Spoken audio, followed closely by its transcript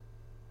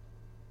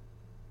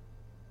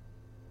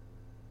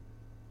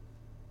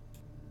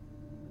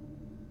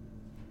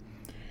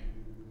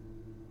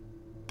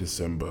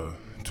December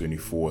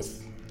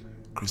 24th,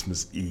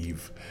 Christmas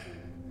Eve.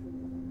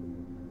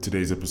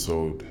 Today's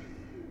episode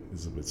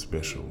is a bit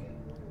special.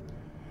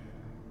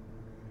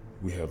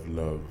 We have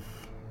love,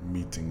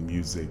 meeting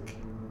music,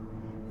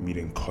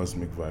 meeting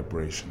cosmic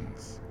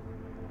vibrations.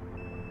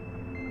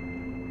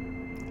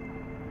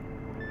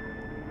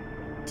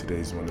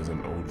 Today's one is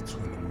an ode to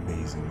an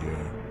amazing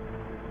year,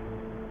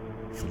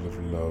 full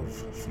of love,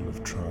 full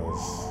of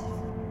trials,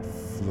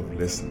 full of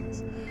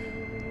lessons.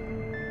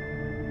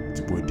 It's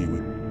your boy D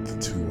with the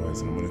 2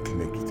 Y's, and I'm going to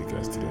connect with you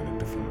guys today in a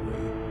different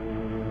way.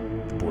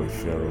 The boy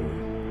Pharaoh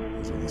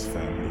is with his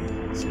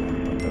family,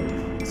 surrounded by love,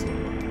 and so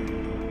am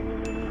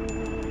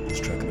I. This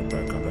track in the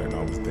background right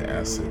now is The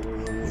Acid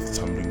with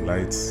Tumbling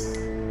Lights.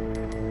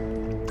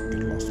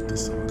 Get lost with the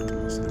sound, get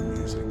lost with the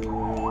music.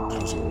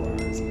 Close your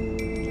eyes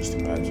and just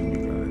imagine you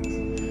guys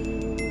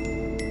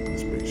on the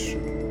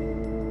spaceship.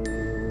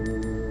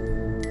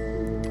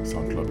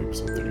 Sound Club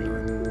episode 39.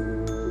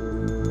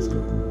 Let's go.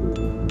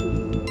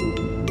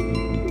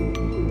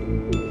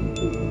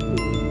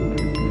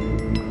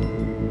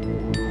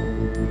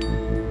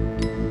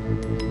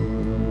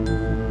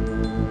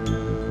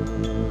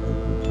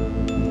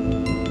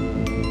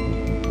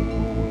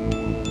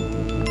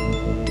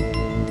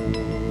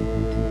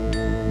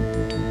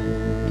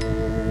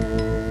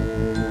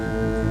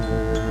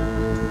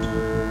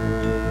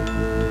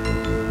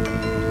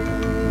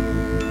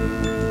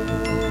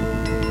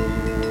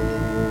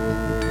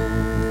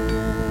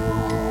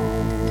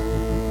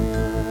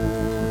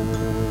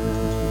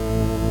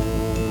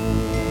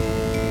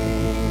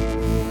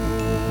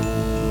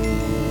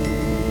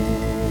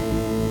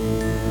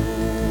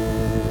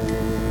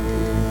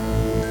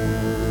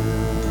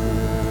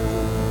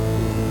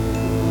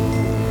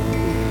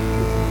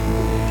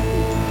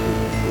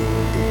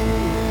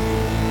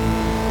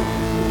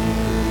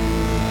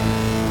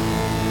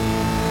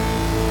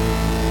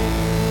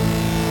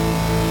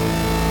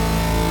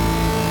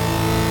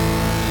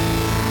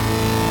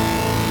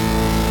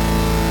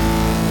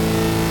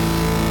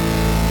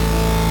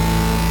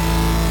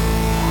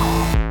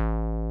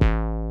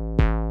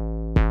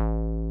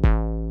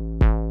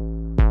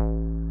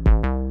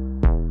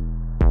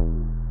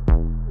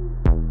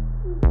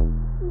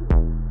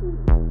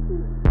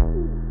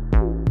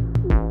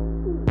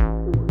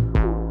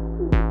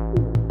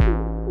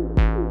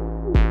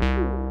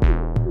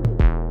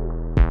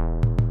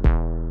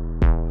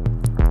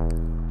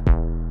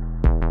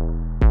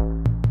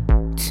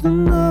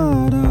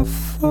 Tonight I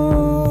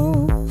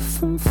fall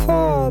from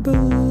far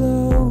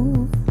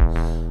below.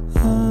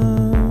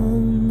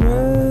 I'm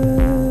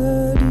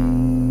ready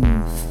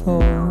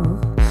for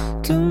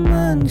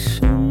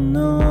dimensional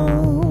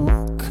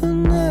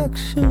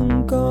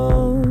connection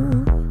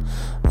gone.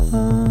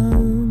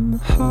 I'm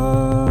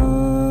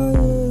highest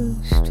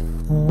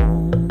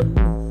form.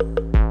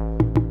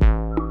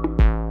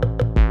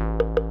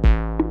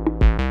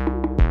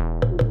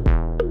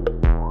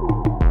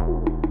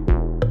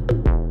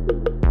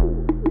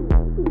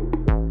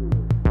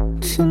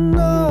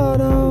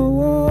 Tonight I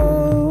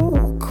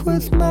walk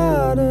with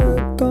matter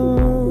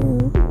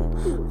gone.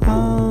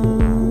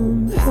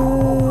 I'm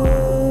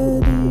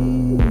heading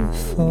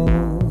for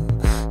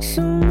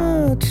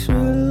symmetry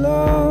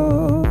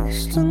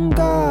lost and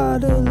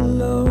guided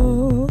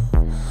low.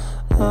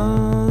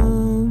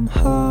 I'm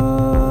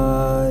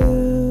highest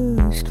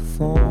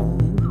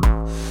form.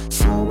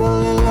 So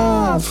many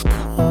lives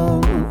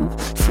come,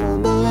 so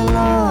many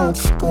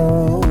lives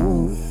go.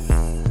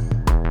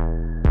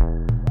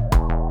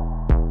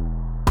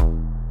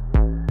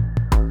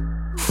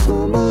 So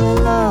many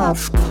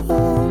lives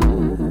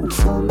come,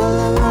 so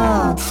many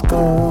lives go.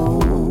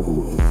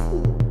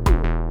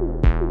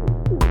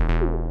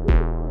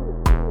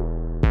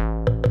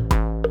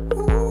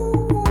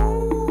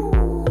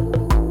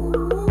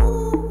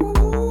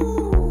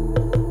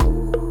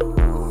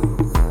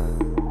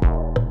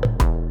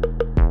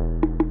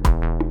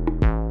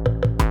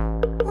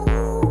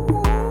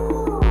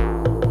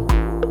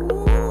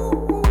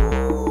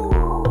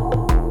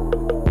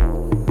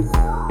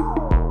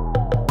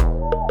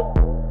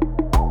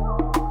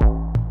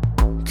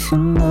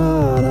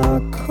 Tonight I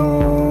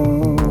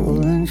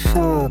call in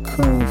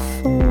chakra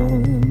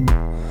form.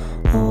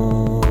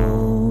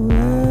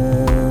 Already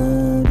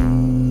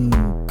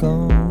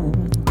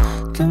gone.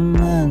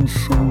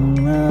 Dimension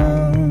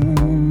realm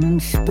in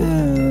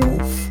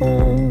spirit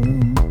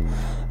form.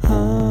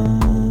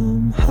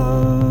 I'm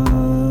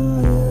highest.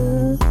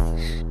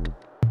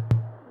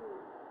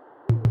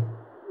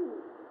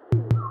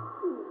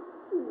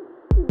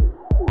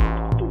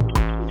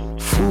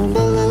 So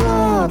many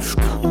lives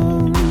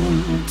come,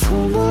 so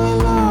many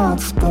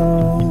lives go.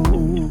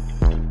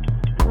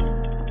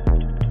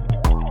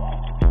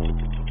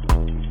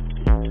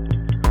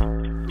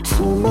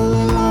 So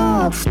many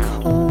lives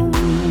come,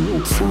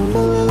 so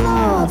many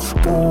lives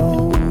go.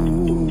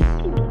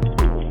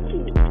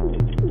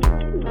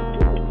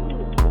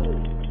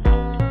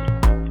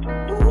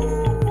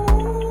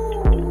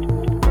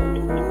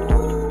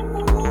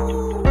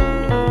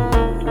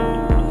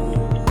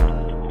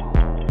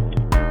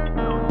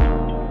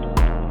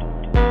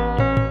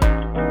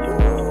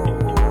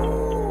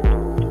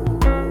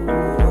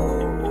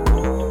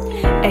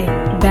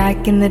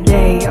 in the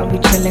day, I'll be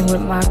chilling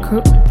with my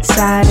crew.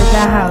 Side of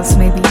the house,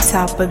 maybe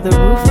top of the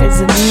roof. Is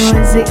it me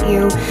or is it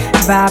you?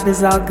 Vibe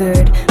is all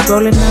good.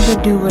 Roll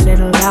another, do a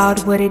little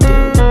loud, what it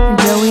do?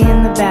 Joey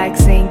in the back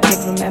saying, kid,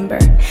 remember,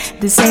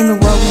 this ain't the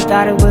world we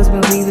thought it was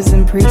when we was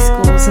in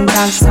preschool.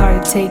 Sometimes it's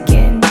hard to take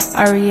in.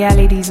 Our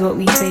reality's what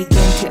we faking.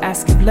 To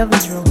ask if love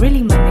is real,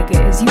 really, my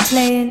nigga, is you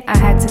playing? I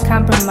had to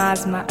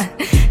compromise my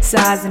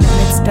size in the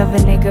midst of a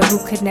nigga who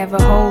could never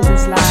hold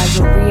his lies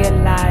or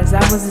realize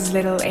I was his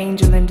little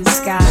angel in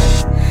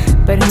disguise.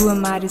 But who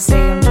am I to say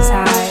I'm just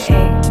high,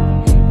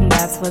 ayy? And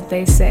that's what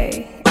they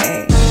say,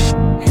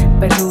 ayy.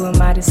 But who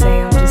am I to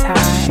say I'm just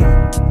high?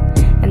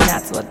 And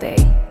that's what they,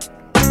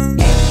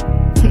 ayy.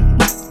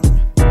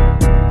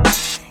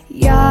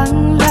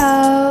 Young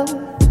love,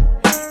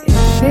 it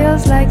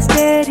feels like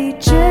steady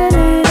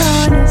chilling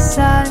on a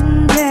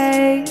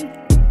Sunday.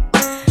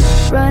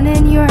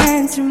 Running your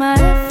hands through my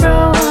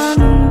afro on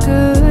them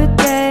good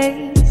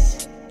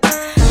days.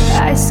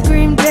 Ice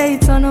cream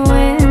dates on a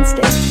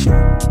Wednesday.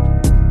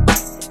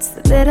 It's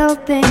the little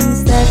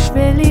things that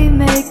really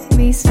make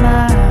me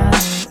smile.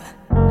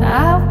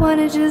 I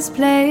wanna just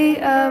play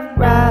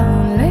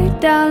around, lay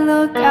down,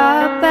 look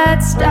up at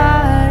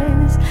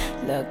stars.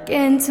 Look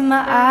into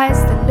my eyes,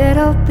 the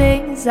little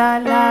things I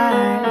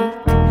like.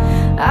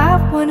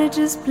 I wanna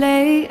just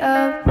play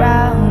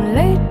around,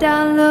 lay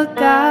down, look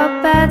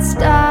up at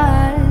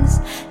stars.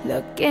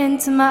 Look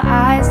into my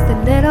eyes, the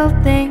little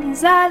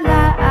things I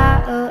like.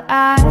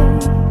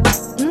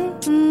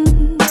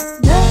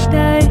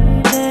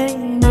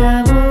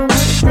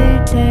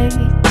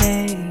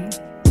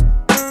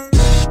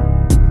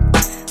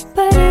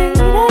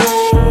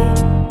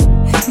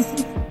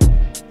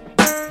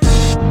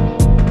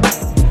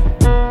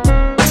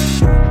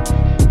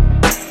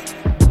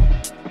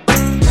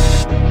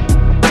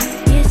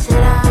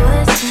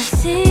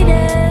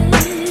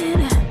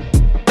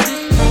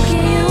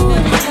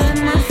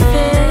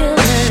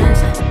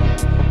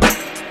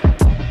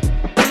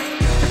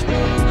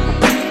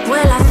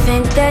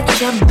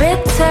 You're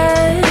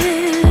bitter,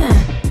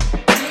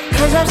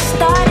 'cause I've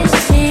started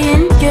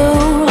seeing you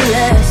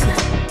less.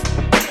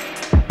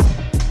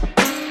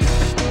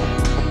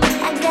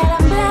 I got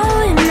 'em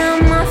blowing on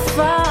my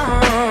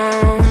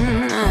phone,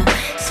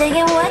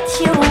 saying what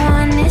you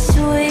want this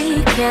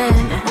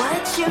weekend.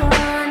 What you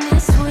want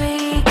this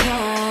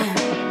weekend.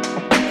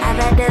 I've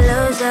had to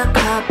lose a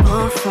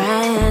couple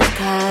friends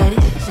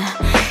 'cause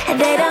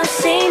they don't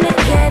seem to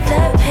get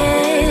the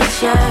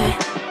picture.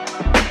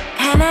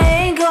 And I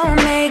ain't gon'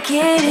 make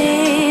it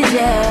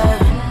easier.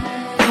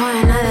 Pour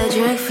another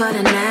drink for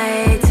the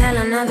night. Tell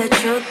another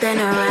truth in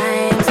a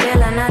rhyme.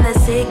 Spill another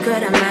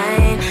secret of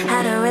mine.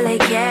 I don't really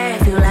care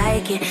if you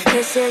like it.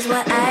 This is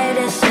what I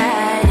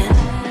decided.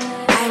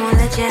 I won't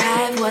let you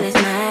have what is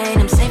mine.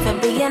 I'm safe for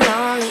being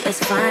lonely,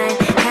 it's fine.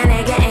 Kinda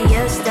getting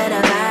used to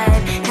the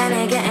vibe.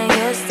 Kinda getting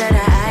used to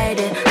the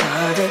idea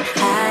of it.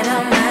 I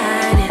don't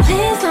mind it.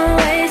 Please don't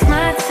waste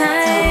my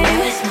time. Don't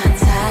waste my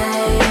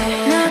time.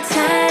 No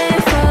time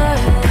for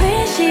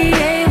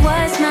appreciate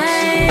what's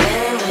mine.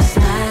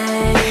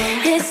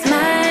 It's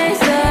mine,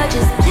 so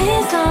just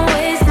please don't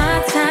waste my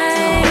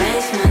time.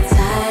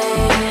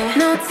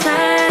 No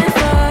time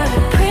for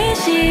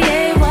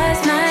appreciate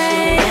what's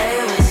mine.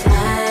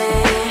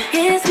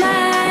 It's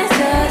mine,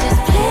 so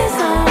just please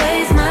don't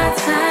waste my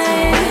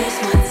time.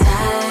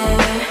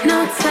 No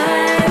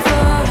time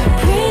for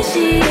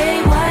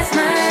appreciate what's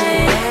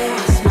mine.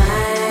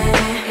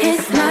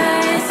 It's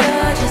mine, so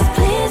just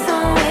please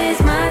don't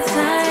waste my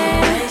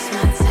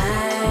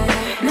time.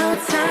 No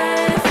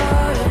time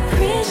for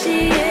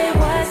appreciate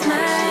what's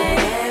mine.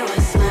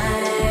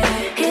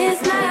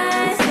 It's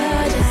mine, so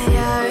just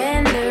you're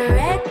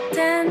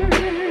indirecting.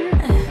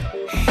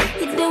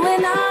 You're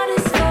doing all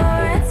this for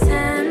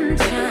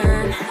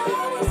attention.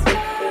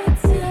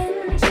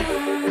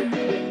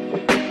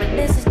 But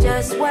this is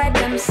just what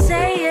I'm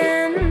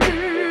saying.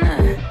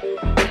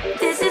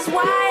 This is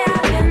why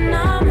I've been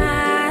on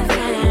my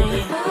thing.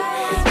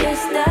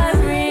 Just the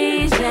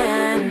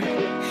reason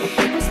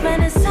I'm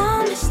spending so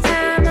much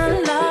time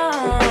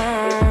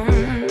alone,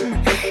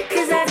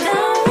 'cause I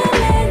don't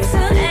relate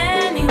to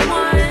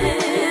anyone.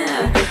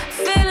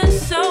 Feeling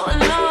so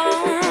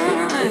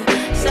alone.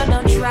 So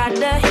don't try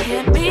to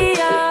hit me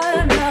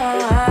up, no,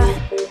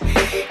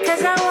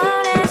 'cause I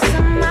won't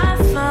answer my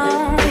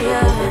phone,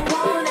 yeah.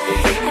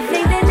 I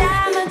think that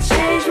I'ma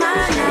change my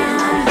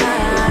number.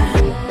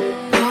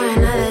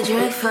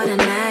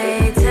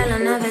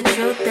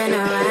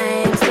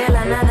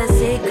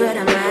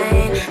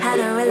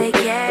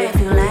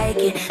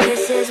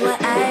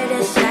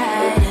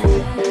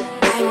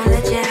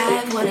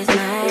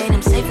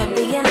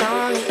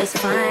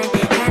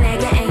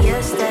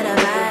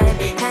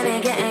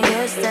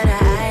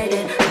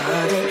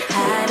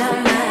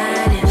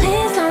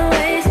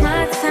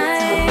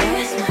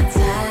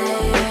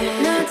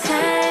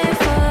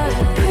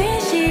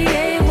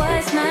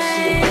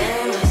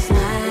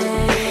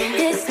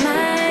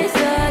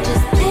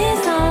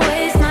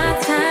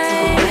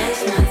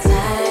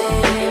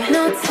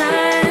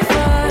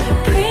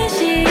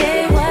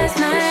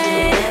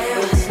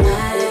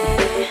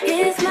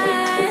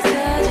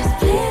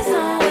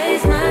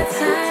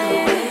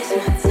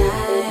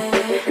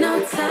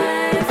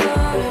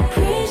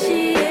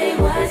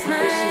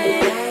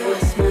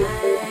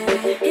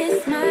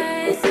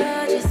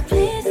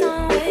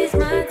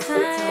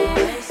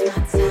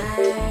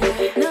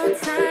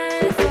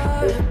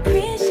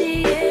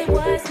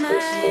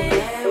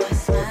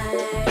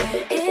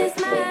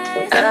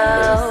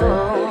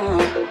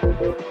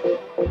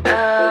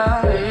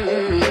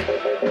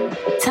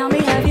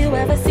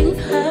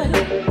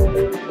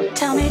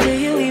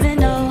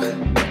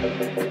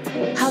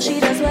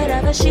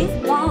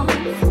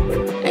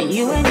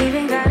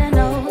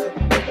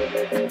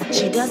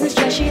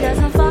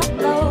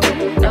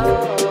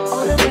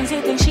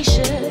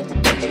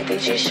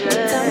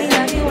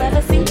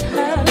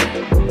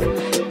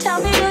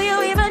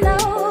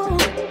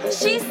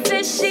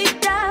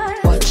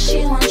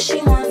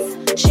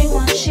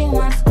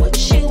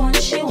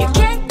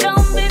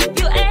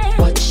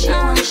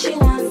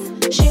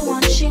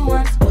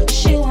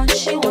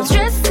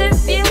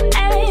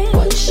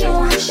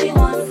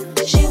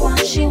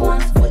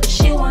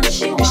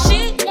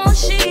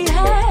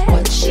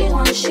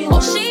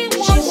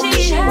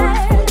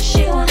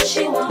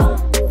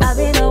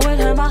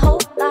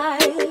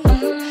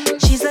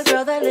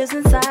 lives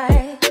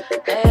inside.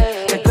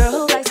 The girl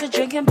who likes to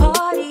drink and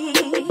party,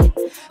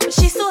 but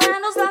she still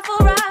handles life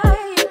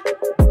alright.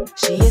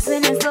 She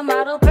isn't Insta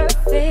model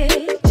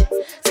perfect.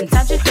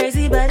 Sometimes you're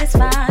crazy, but it's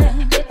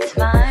fine. It's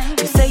fine.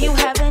 You say you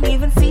haven't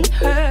even seen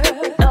her.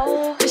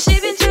 No, but she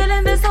been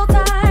chilling this whole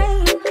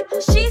time.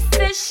 She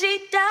says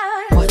she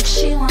died. What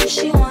she wants,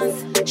 she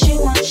wants. She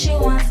wants, she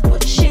wants.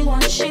 What she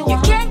wants, she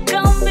wants. You can't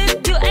come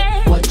if you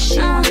ain't. What she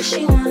wants,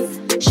 she wants.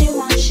 She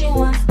wants, she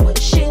wants. What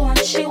she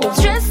wants, she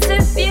wants. Dress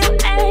if you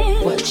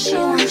ain't. What she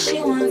wants,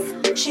 she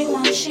wants. She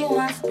wants, she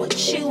wants. What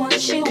she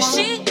wants, she wants.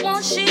 She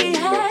wants, she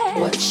has.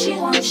 What she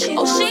wants, she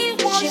wants. Oh, she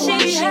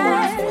wants, she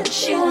has. What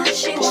she wants,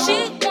 she wants.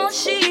 She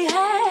wants, she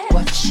has.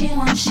 What she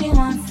wants, she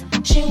wants.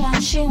 She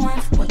wants, she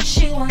wants. What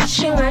she wants,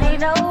 she already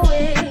know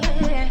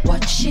it.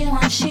 What she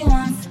wants, she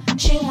wants.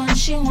 She wants,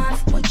 she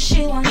wants. What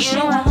she wants, she wants. You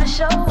don't have to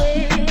show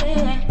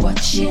it. What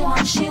she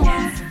wants, she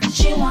wants.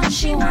 She wants,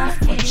 she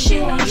wants. What she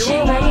wants, she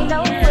already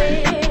know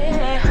it.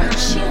 What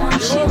she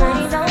wants, she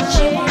wants.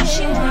 She wants,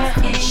 she wants.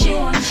 What she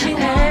wants, she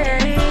wants.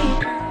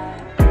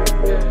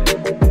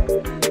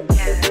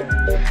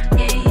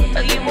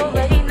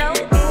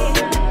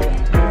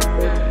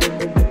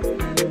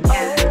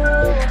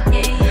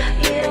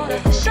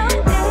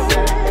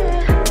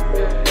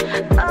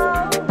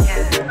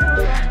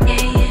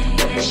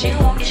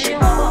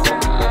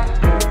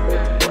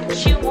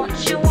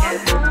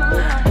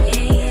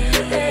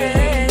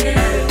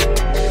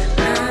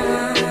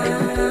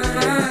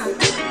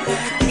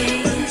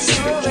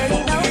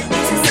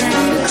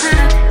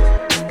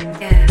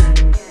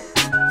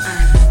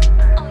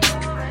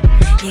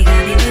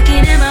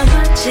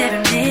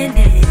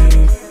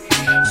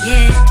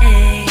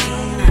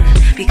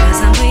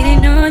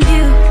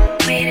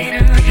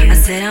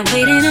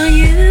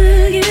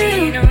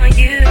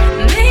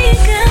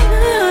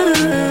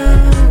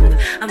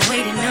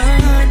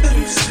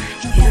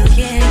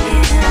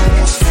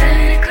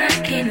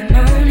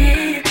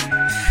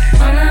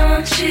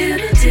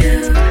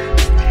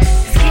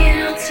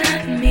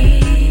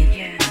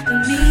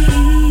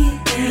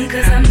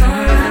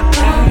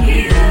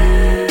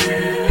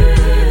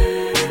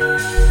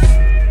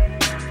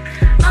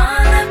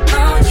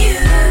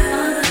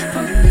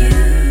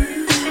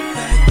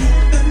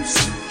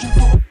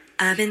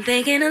 I've been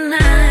thinking a lot,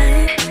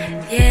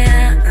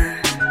 yeah.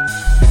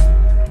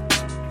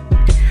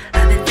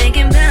 I've been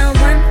thinking about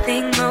one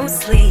thing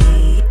mostly,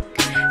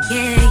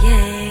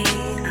 yeah.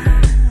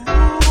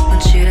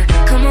 Want you to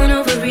come on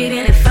over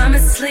even if I'm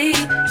asleep.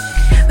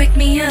 Wake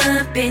me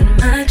up in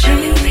my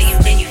dreams.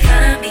 Then you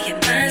find me in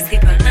my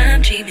sleep while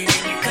I'm dreaming.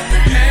 And you come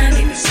behind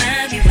me,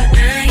 beside me while I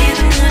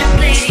even wanna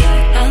play.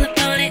 All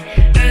about it,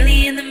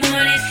 early in the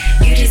morning.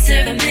 You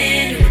deserve a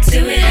man who will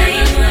do it how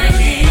you want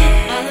it.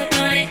 All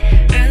about it,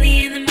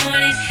 early in the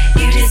morning.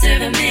 You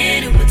deserve a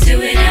man who will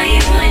do it how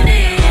you want it.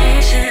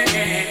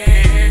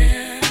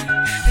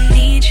 I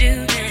need you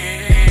now.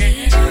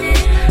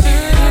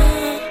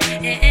 Oh,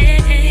 yeah.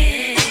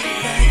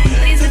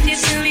 Please, if you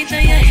tell me, throw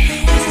your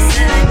hands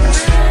aside.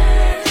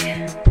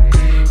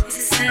 It's a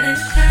 7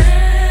 o'clock.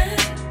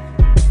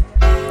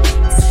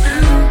 I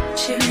want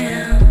you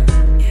now.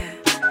 Yeah,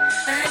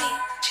 I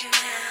need you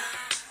now.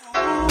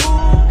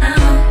 I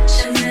want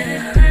you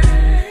now.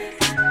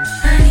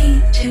 I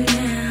need you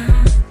now.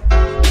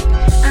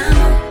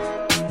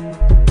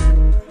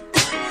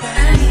 I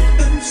need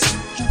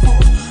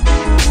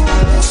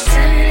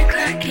 7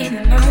 o'clock in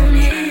the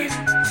morning.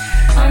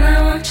 All I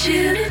want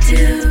you to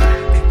do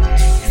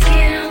is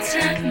get on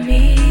top of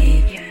me,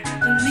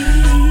 with me,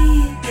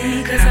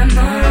 'cause I'm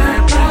all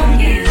up on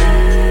you.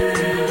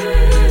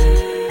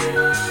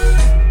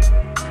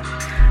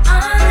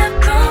 All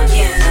up on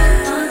you.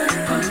 All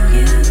up on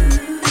you.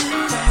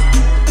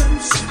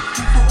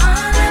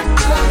 All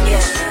up on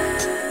you.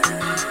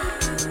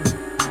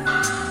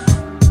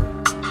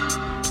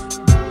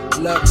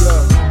 Love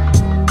yours.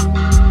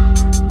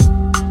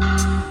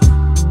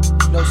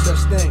 No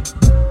such thing.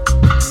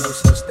 No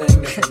such thing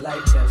as a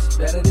life that's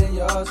better than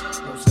yours.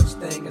 No such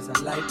thing as a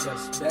life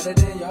that's better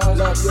than yours.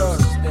 Love yours. No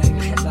such thing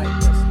as a life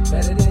that's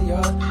better than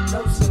yours.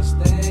 No such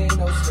thing.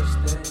 No such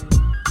thing.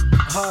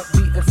 Heart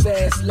beating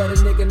fast, let a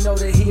nigga know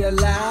that he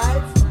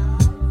alive.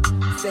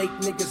 Fake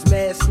niggas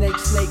mad,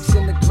 snakes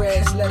in the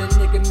grass. Let a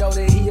nigga know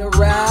that he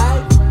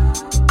arrived.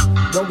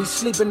 Don't be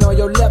sleeping on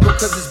your level,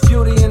 'cause it's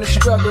beauty in the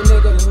struggle,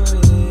 nigga.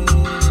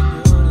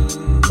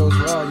 Goes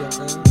for all y'all,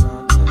 man.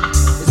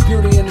 It's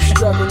beauty in the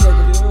struggle,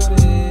 nigga.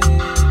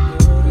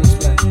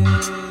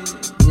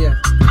 Yeah.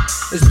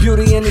 It's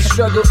beauty in the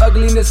struggle,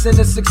 ugliness in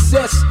the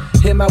success.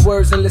 Hear my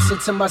words and listen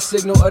to my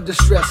signal of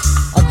distress.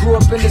 I grew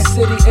up in the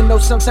city and know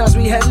sometimes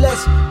we had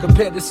less.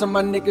 Compared to some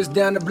of my niggas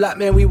down the block,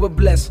 man, we were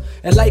blessed.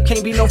 And life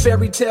can't be no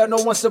fairy tale, no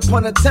once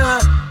upon a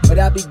time. But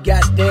I be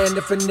goddamn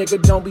if a nigga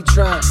don't be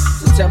trying.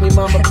 So tell me,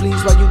 mama,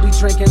 please, why you be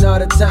drinking all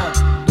the time?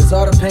 Does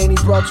all the pain he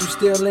brought you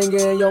still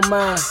linger in your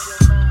mind?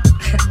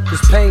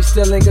 Cause pain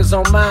still lingers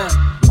on mine.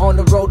 On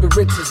the road to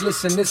riches,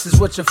 listen, this is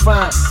what you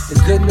find. The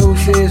good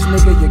news is,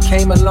 nigga, you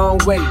came a long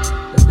way.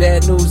 The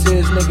Bad news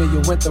is, nigga,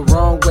 you went the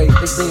wrong way.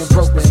 Think being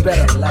broke was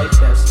better. Life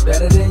that's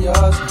better than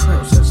yours.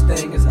 No such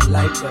thing as a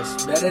life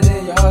that's better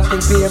than yours.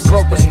 Think being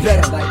broke was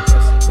better. Life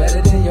that's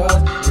better than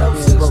yours. No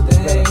such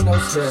thing, no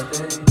such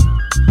thing.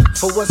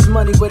 For what's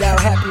money without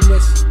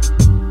happiness?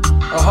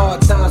 Or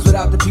hard times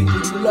without the people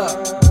you love?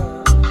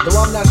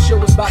 Though I'm not sure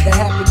what's about to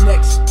happen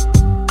next,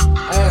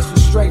 I ask for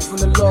strength from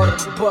the Lord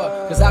up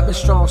above. Cause I've been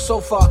strong so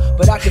far,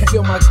 but I can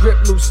feel my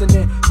grip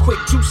loosening. Quick,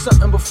 do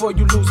something before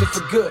you lose it for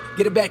good.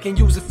 Get it back and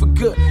use it for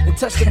good. And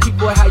touch the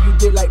people how you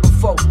did like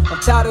before. I'm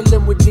tired of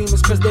living with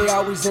demons cause they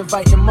always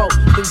inviting more.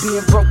 Think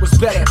being broke was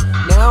better.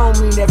 Now I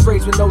don't mean that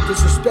phrase with no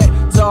disrespect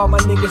to all my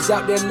niggas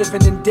out there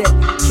living in debt,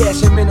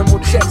 cashing minimal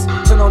checks.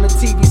 Turn on the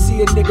TV,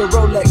 see a nigga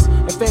Rolex,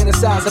 and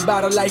fantasize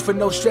about a life with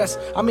no stress.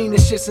 I mean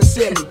this shit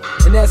sincerely.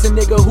 And as a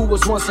nigga who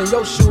was once in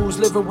your shoes,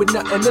 living with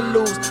nothing to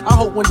lose, I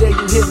hope one day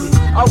you hear me.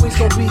 Always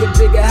gonna be a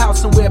bigger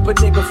house somewhere, but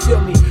nigga feel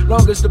me.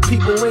 Long as the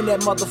people in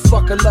that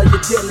motherfucker love you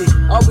dearly.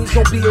 Always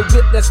gonna be a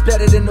whip that's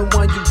better than the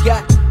one you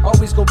got.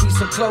 Always gonna be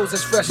some clothes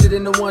that's fresher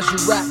than the ones you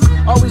rock.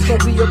 Always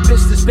gonna be a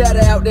bitch that's better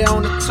out there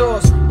on the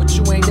tours. But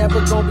you ain't never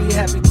gonna be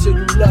happy till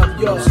you love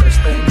yours. No such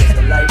thing as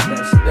a life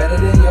that's better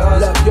than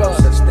yours. Love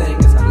yours. No such thing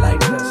as a life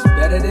that's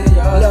better than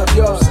yours. Love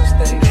yours. No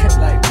such thing as a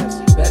life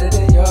that's better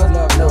than yours.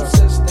 Love no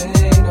such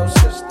thing, no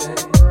such thing.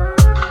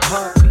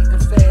 Heart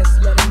beating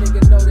fast, let a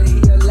nigga know that he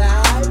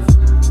alive.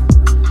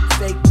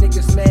 Fake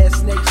niggas mad,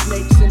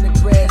 snakes in the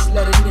grass,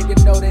 let a nigga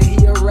know that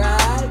he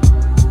arrived.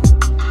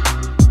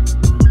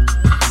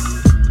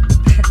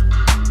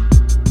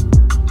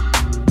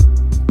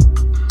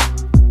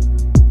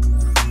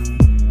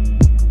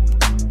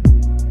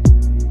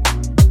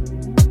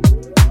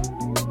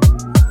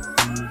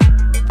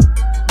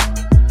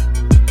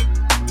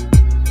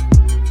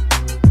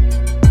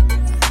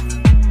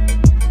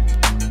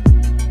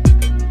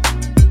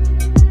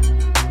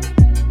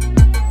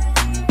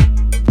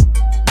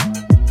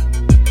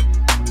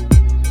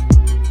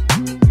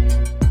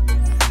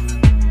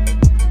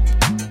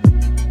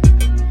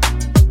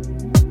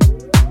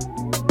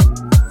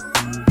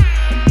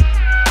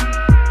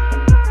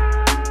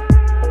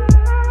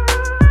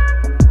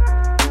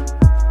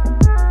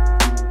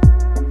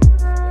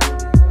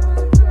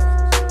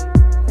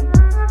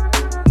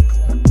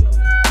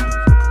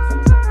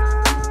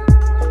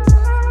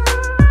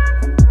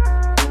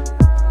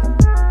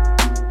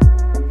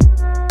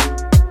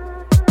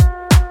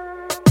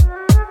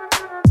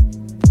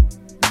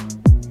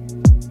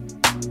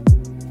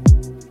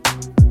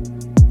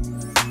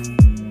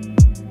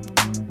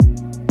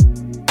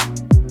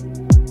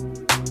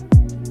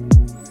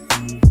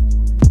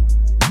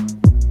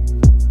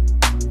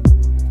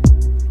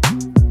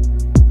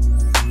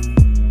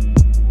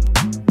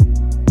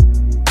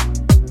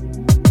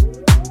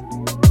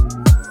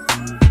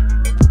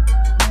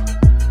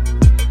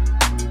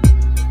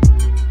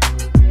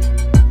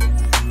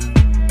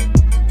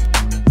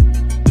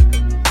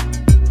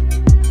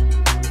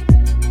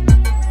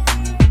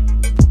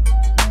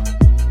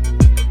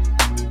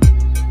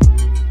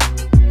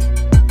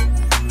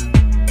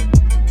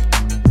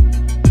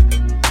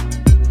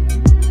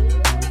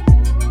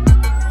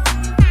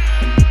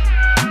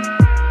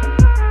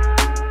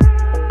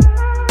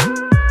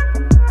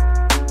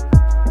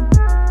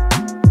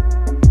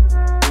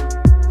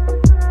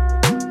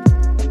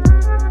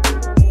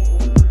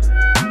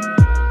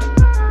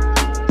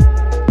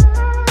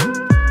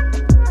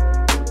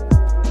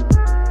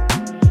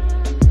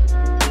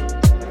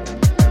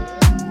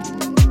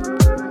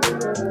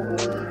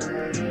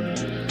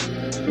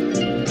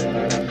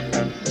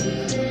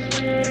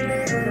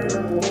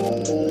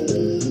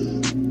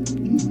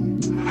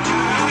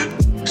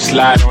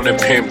 Slide on the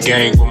pimp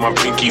gang with my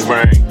pinky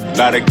ring.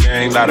 Lot of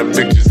gang, lot of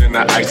bitches in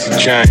the icy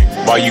chain.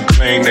 While you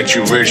claim that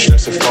you rich,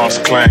 that's a false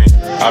claim.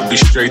 I be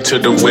straight to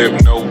the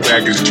whip, no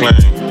baggage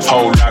claim.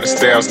 Whole lot of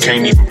styles,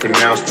 can't even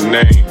pronounce the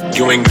name.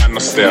 You ain't got no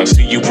style,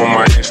 see you on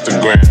my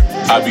Instagram.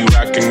 I be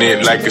rocking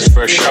it like it's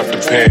fresh out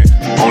the pan.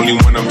 Only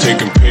when I'm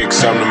taking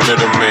pics, I'm the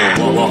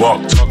middleman.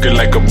 Walk talking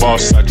like a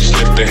boss, I just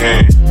lift a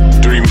hand.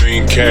 3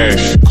 million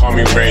cash, call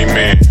me Rain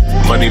Man.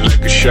 Money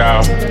like a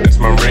shower, that's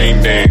my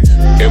rain dance.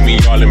 And we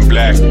all in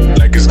black,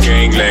 like it's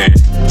gangland.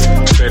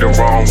 Say the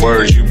wrong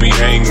words, you be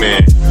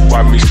hangman.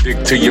 Why me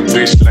stick to your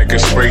bitch like a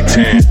spray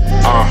tan?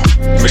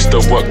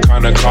 Mister, what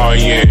kind of car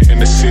you in? In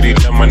the city,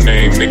 love my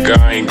name, nigga,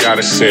 I ain't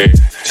gotta say it.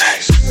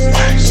 Taste,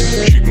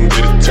 taste, she can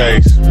get a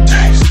taste.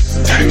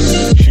 Taste,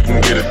 taste, she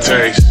can get a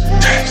taste.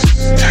 Taste,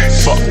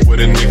 taste, fuck what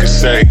a nigga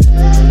say.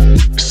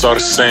 It's all the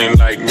same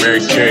like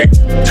Mary Kate.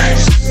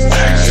 Taste,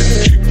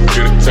 taste, she can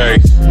get a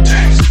taste.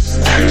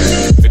 Taste,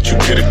 taste, let you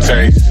get a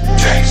taste.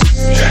 Taste,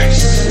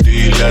 taste, do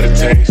you love the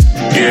taste?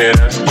 Yeah,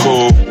 that's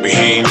cool, but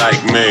he ain't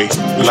like me.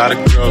 A lot of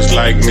girls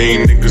like me,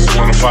 niggas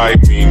wanna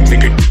fight me.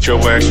 Nigga, get your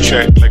ass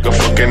checked like a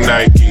fucking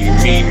Nike.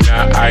 Me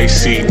not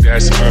icy,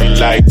 that's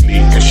unlikely.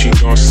 And she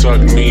gon'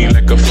 suck me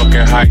like a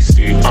fucking high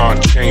C.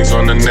 Chains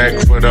on the neck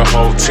for the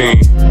whole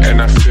team.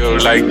 And I feel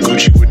like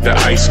Gucci with the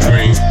ice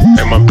cream.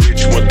 And my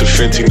bitch want the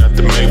Fenty, not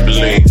the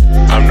Maybelline.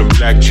 I'm the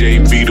black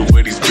JB, the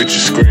way these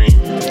bitches scream.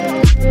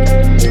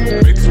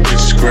 Make the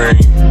bitch scream.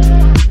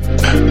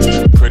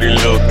 Pretty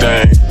little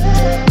thing.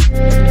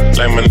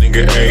 Like my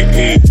nigga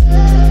A.E.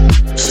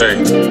 Say,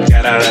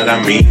 got out that I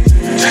mean.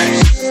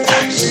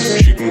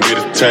 She can get a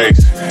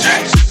taste.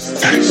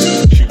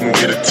 She can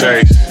get a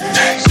taste.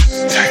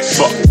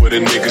 Fuck what a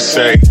nigga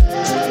say.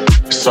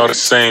 It's all the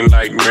same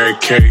like Mary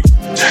Kate.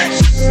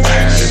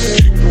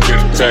 She can get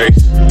a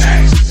taste.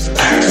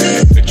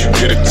 Let you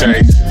get a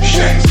taste.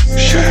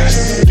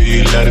 Do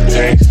you let it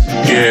taste?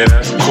 Yeah,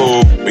 that's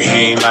cool, but he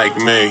ain't like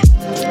me.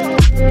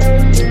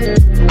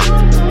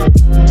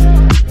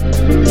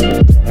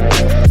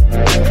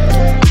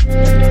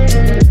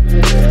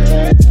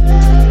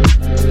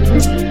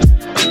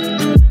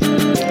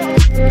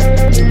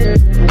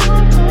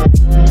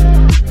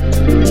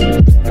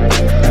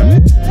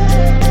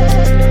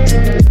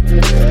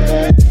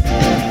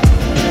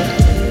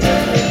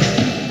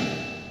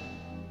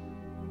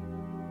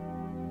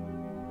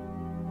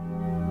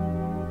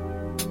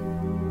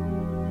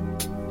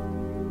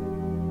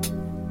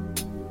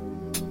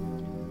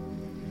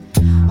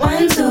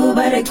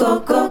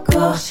 Go.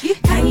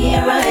 Can you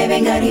arrive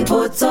and got it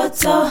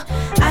potato?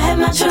 I have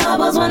my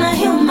troubles when I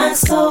heal my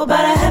soul,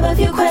 but I have a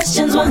few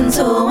questions, one,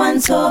 two.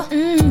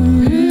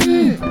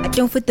 I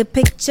don't fit the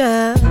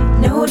picture.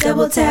 No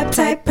double tap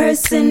type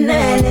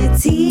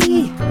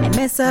personality. I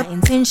mess up, my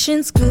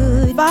intentions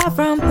good, far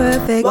from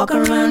perfect. Walk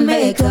around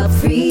makeup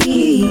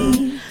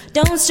free.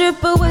 Don't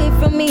strip away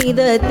from me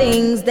the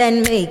things that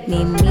make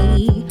me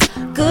me.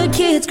 Good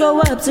kids grow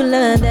up to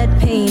learn that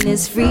pain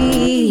is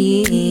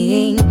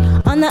freeing.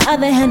 On the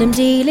other hand, I'm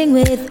dealing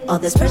with all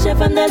this pressure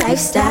from the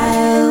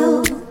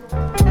lifestyle.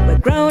 We're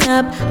grown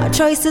up, our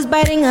choices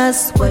biting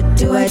us. What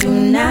do I do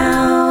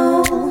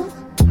now?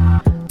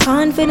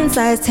 Confident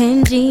size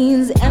 10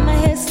 jeans, and my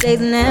hair stays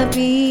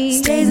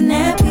nappy.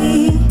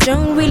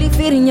 Don't really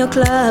fit in your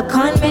club,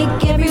 can't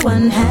make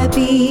everyone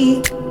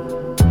happy.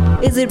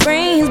 Is it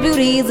brains,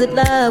 beauty, is it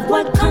love?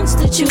 What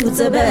constitutes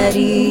a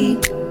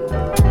baddie?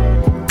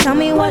 Tell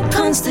me what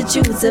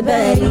constitutes a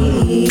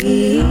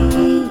baddie.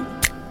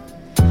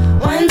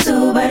 1,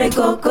 2, but it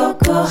go.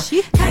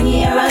 Can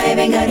you arrive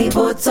and got it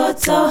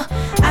potato?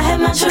 I have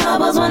my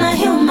troubles when I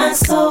heal my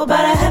soul, but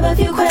I have a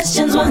few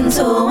questions, 1,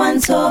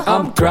 2.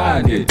 I'm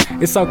grinded.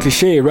 It's all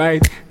cliche,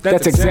 right?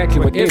 That's exactly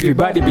what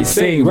everybody be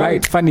saying,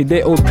 right? Funny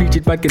they all preach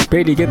it but can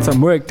barely get some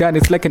work done.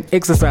 It's like an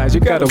exercise, you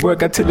gotta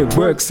work until it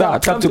works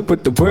out. Time to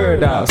put the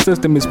word out.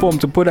 System is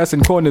formed to put us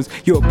in corners.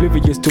 You're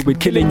oblivious to it,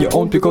 killing your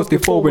own because they're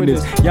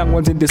foreigners. Young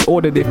ones in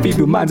disorder, their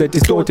feeble minds are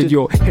distorted.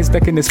 Your head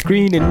stuck in the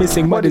screen and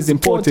missing what is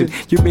important.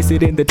 You miss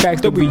it in the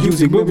tracks that we're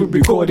using when we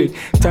record it.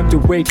 Time to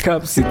wake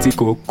up, city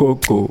go.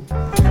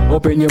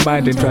 Open your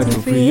mind and try to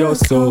free your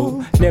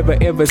soul. Never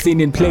ever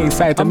seen in plain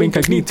sight, I'm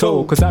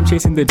incognito. Cause I'm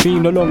chasing the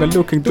dream, no longer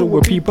looking through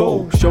a peephole.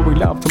 Showing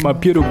love to my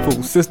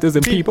beautiful sisters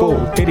and people.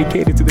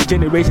 Dedicated to the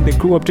generation that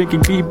grew up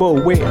drinking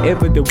Bebo.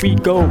 Wherever that we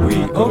go,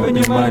 we open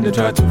your mind and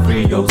try to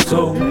free your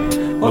soul.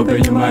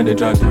 Open your mind and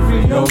try to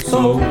free your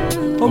soul.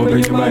 Open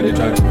your mind and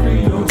try to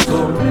free your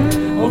soul.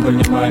 Open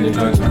your mind and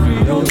try to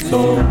free your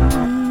soul.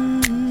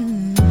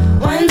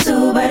 1,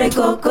 2, but it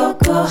go.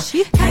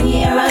 Can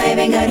you arrive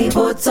and got it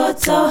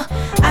potato?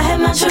 I have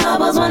my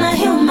troubles when I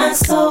heal my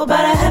soul, but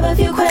I have a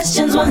few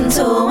questions, 1,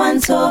 2. 1,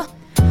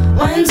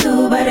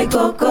 2, but it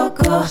go.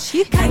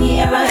 Can you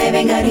arrive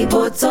and got it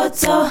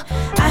potato?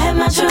 I have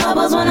my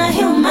troubles when I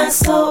heal my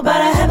soul, but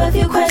I have a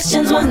few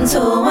questions, 1,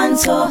 2. 1,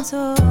 2.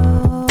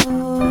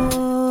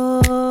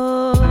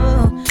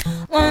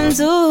 1,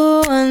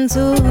 2, 1,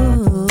 2.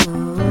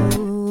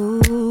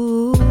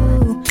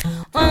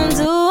 1,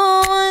 2,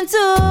 1, 2.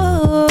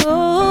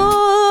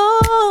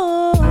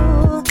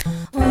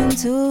 1,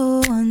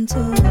 2, 1, 2.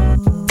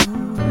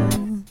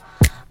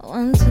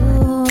 1, 2,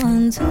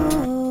 1, 2.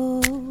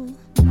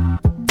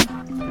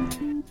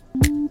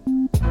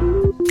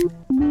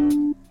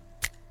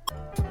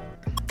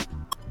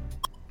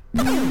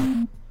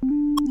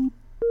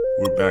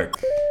 We're back.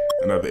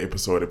 Another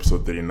episode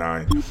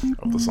 39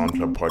 of the Sound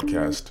Club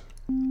podcast.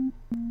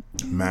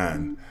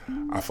 Man,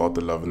 I felt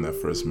the love in that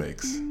first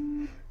mix.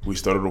 We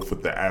started off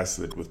with the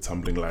acid with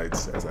Tumbling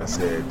Lights, as I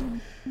said,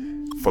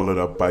 followed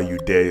up by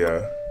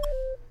Udea.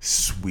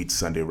 Sweet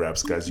Sunday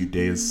raps, guys.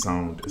 Udea's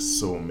sound is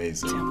so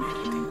amazing.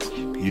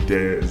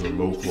 Udea is a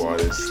local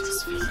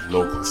artist with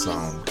local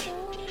sound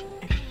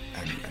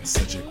and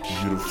such a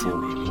beautiful,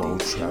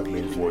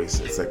 well-traveling voice.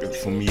 It's like,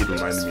 for me, it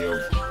reminded me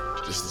of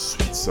just the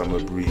sweet summer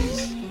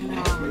breeze.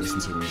 I listen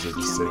to music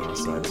just sitting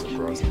outside in the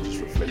grass and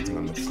just reflecting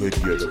on the good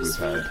year that we've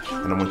had.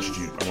 And I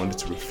wanted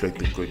to reflect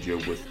the good year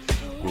with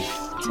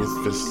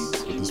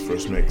this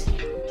first mix.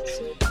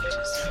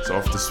 So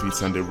after Sweet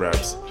Sunday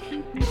raps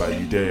by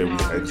Udea, we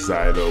had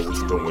Zylo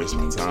with Don't Waste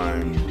My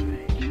Time.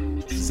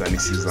 Zani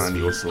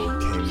Sizani also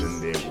came in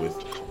there with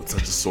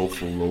such a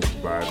soulful local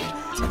vibe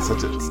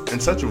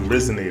and such a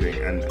resonating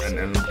and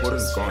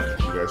important song.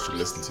 You guys should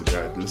listen to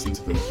that. Listen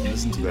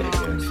to that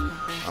again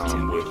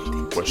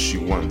with What She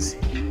Wants.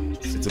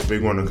 It's a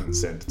big one on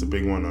consent. It's a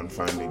big one on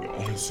finding your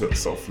own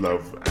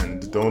self-love,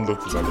 and don't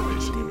look for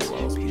validation anywhere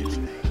else, please.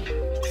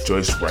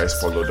 Joyce Rice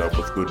followed up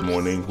with Good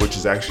Morning, which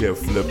is actually a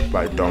flip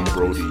by Dom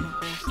Brody,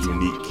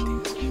 Unique.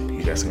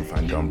 You guys can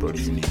find Dom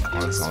Brody Unique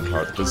on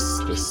SoundCloud.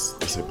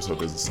 This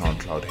episode is a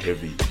SoundCloud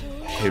heavy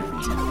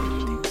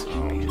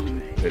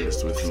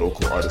playlist with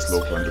local artists,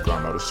 local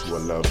underground artists who I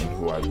love and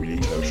who I really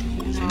cherish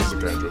and whose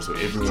music I enjoy. So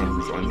everyone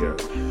who's on here,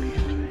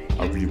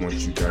 I really want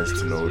you guys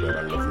to know that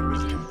I love your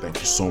music and thank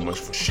you so much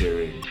for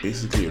sharing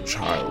basically your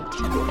child,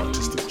 your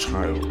autistic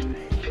child,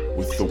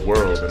 with the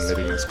world and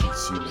letting us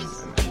consume it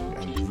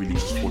and really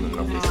just fall in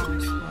love with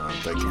it.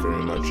 Thank you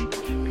very much.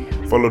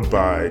 Followed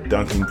by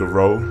Duncan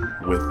Garreau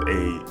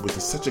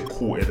with such a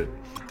cool edit.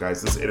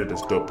 Guys, this edit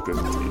is dope because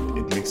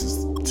it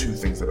mixes two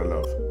things that I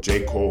love.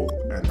 J. Cole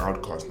and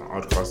Outkast. Now,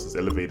 Outkast is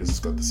elevated. It's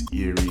got this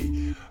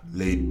eerie,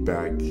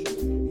 laid-back,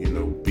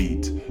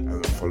 beat, and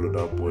then followed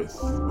up with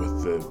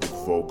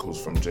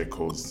vocals from J.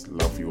 Cole's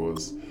Love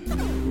Yours.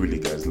 Really,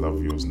 guys,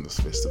 love yours in this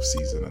festive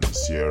season and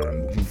this year.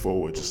 And moving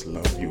forward, just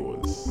love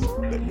yours.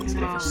 That means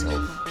love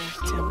yourself.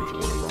 Love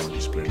everyone around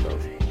you. Spread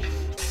love.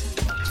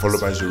 Followed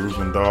by Jeru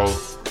Vandal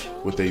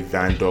with a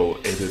Vandal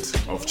edit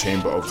of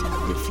Chamber of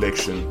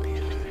Reflection.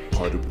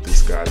 Parted with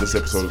this guy. This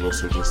episode is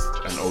also just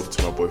an ode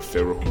to my boy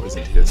Pharaoh, who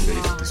isn't here today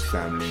with his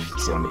family,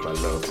 surrounded by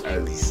love,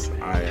 as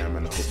I am,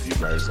 and I hope you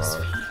guys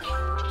are.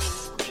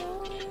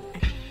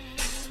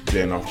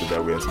 Then after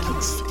that, we have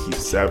Keith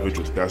Savage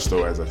with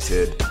Gusto. As I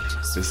said,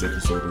 this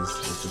episode is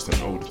just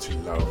an ode to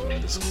love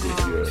and this good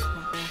year.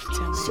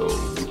 So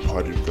we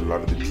parted with a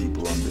lot of the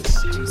people on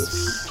this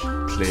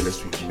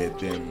playlist. We've met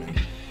them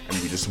and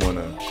we just want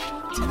to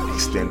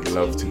extend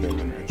love to them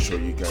and show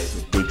you guys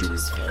the good year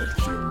we've had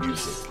through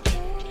music.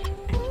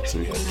 So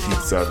we had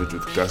Keith Savage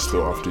with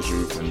Gusto after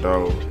Jeru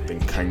Vandal, then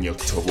Kanye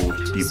Tobo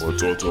with Debo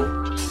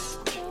Toto.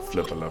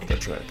 Flip, I love that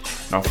track.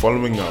 Now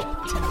following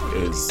up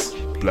is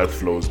Blood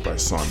Flows by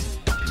Son.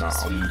 Now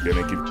I'm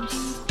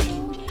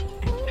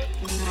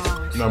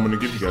gonna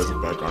give you guys a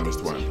background as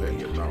to why I'm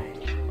playing it now.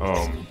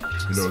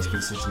 It's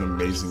been such an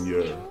amazing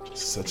year,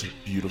 such a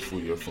beautiful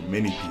year for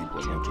many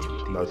people,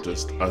 not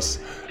just us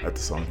at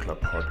the Sound Club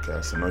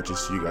podcast, and not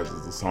just you guys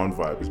as the Sound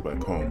Vibes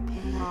back home.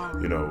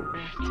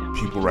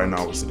 People right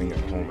now are sitting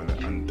at home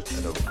and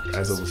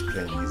as I was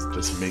playing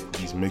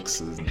these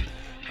mixes and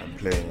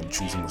playing and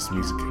choosing this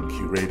music and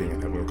curating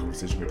and having a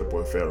conversation with the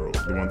boy Pharaoh,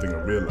 the one thing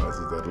I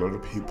realized is that a lot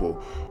of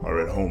people are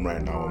at home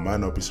right now and might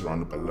not be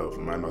surrounded by love,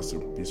 and might not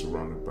be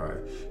surrounded by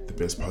the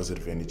best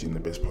positive energy and the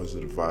best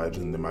positive vibes,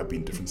 and they might be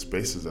in different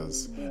spaces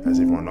as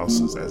everyone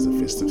else is, as the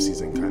festive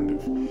season kind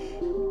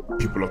of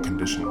people are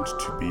conditioned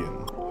to be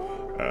in.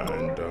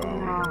 And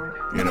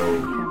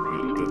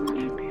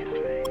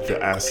the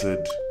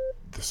Acid,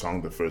 the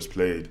song that first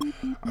played,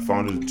 I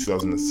found it in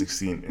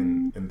 2016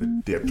 in the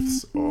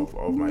depths of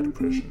my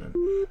depression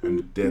and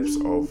the depths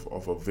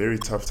of a very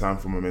tough time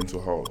for my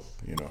mental health.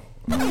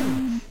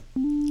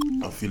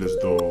 I feel as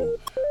though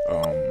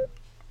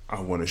I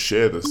want to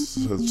share this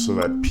so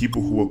that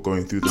people who are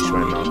going through this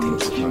right now can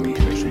also find a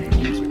connection to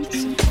music.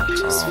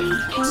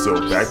 So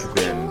back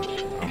then,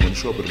 I'm going to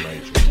show a bit of my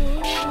age.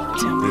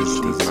 There's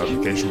an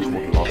application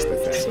called Lost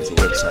FM. It's a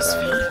website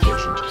and an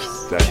application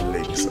that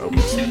links up to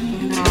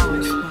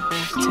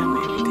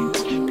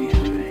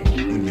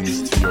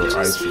your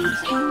iTunes,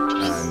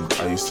 and I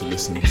used to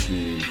listen to,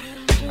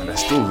 and I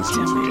still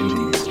listen to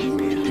indie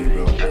music,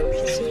 Gabriel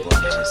Aplin,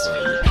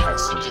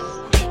 Passenger,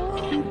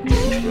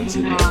 James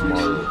Benson,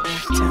 Tomorrow,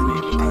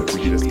 and I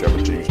really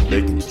discovered James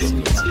Blake in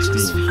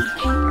 2016,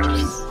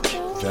 and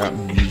that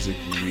music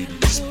really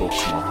spoke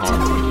to my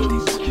heart.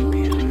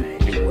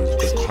 It was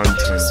the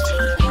content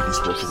really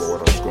spoke about what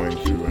I was going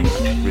through and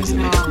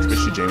resonated,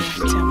 especially James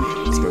Blake.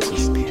 It's got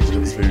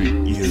this very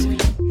eerie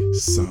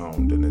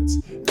sound, and it's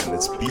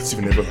beats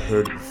you've never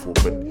heard before,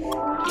 but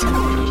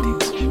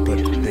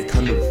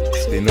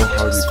they know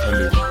how to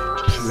kind of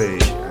play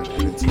and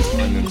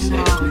intertwine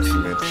themselves with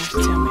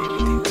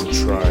humanity and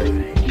try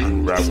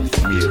unravel,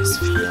 for me at least,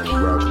 they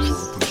unravel all the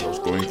things I was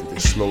going through. They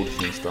slowed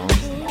things down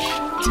for me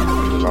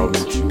and allowed me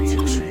to really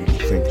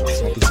think.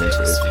 It's not the same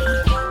for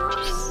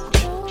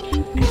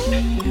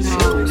everyone.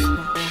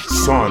 So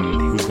Son,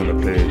 who's gonna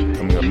play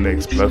coming up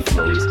next, Blood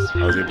Flows, I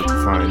was able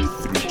to find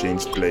through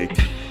James Blake,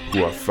 who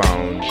I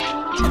found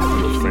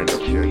through a friend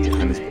up here in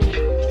Johannesburg.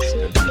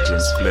 And through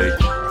James Blake,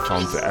 I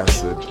found The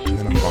Acid, and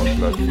then I found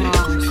Blood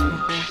Flows.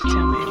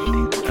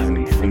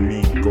 And for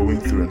me, going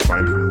through and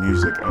finding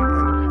music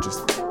and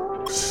just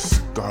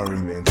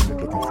scouring the internet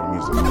looking for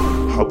music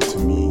helped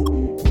me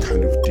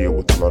kind of deal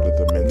with a lot of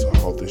the mental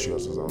health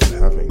issues as I was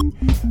having,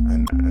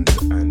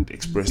 and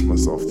express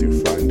myself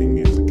through finding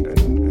music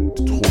and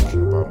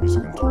talking about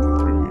music and talking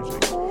through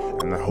music.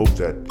 And I hope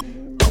that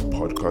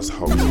podcast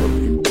helps a lot of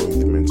people going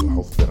through mental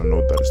health. That I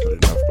know that it's not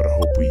enough, but I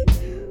hope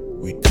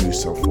we do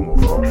some form of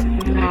help for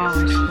you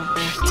guys.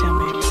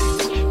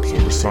 So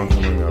the song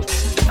coming up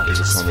is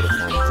a song that I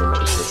found through my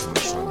depression. The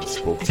song that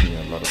spoke to me a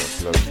lot about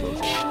blood flows,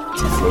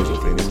 the flows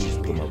of energy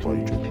through my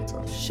body during that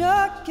time.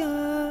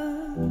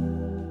 Shotgun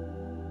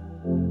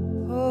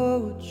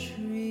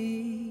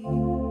poetry,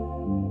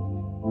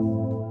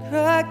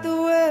 crack the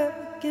whip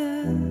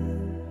again,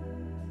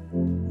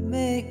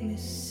 make me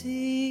see.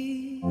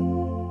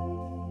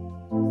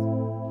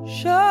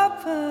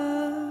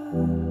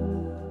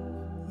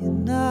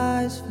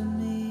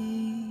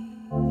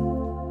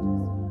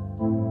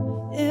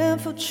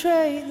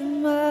 infiltrate the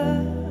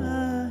mind,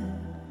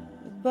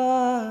 the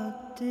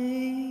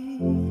body.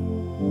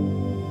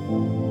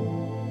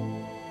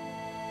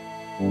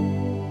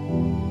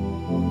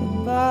 The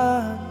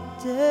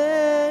body.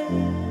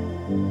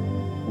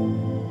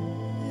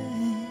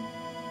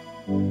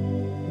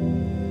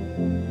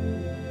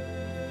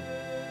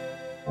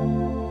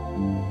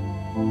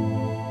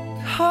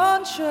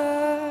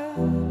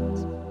 Contrast,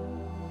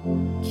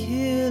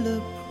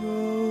 killer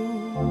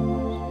prose,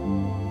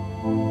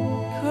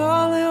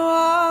 calling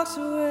walks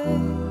away,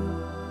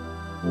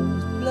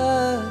 his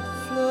blood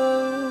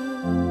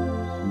flows,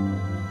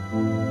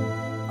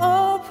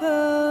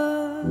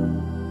 open,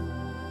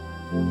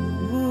 the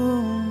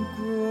wound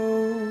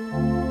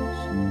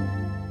grows,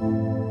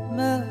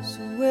 melts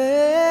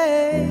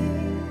away,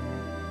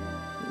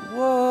 the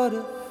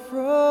water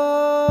froze.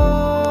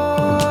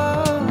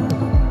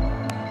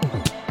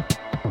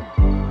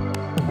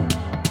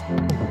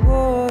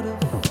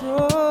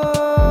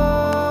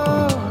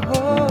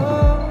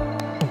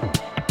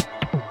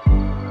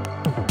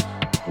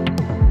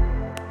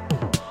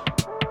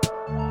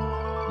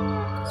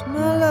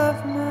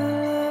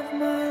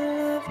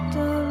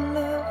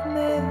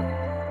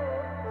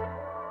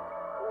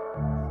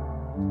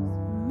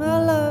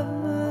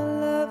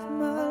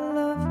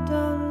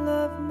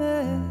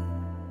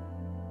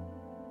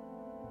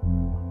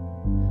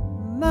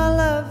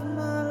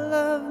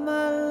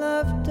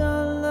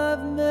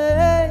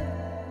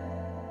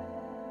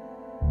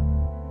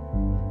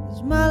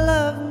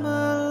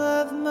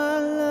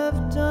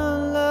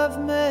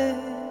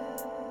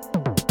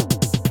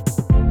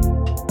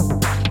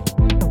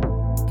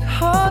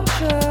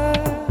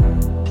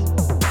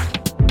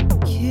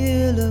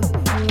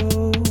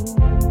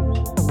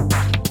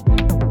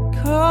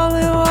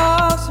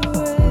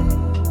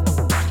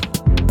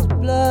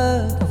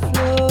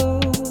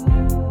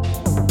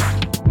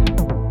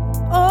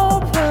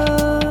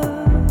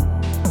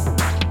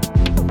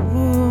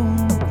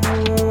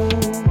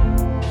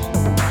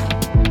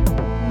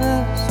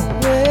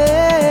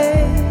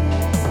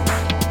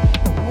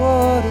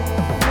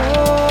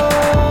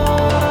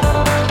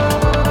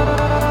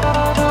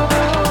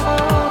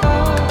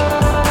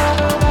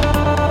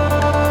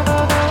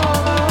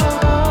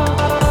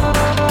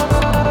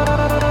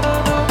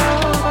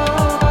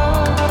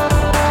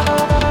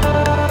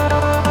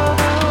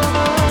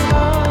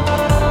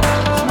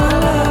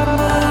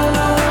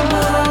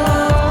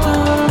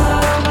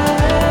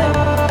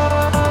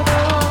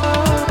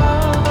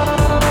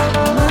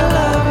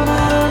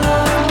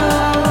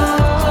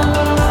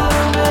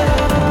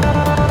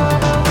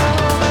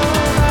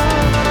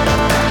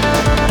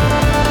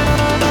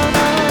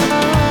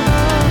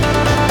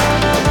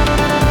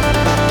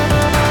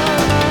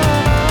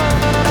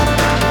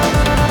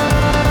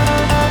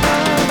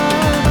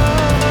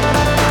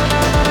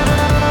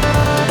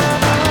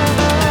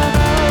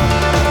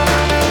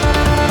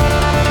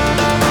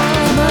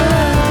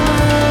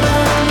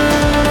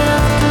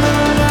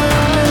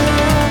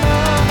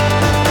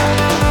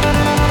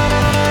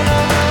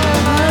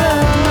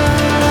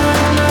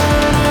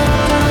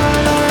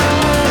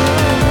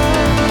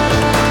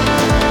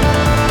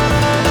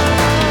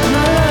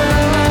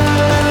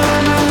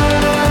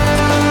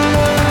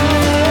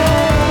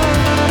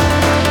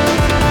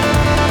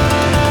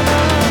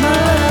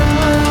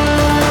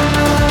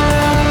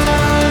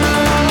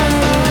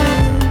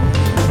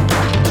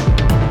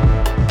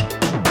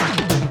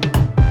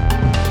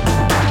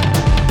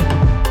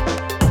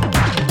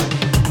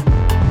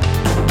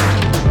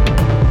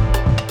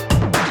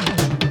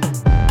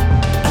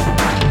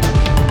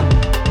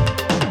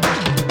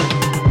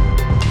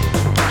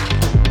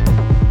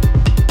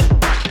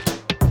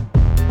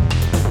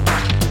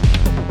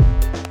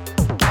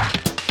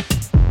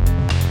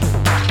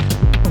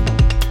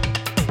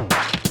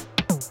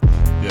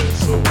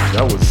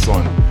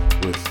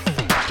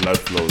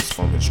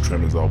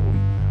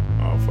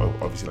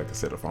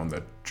 I found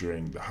that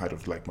during the height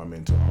of like my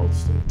mental health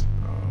state,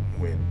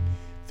 when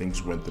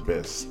things weren't the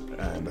best.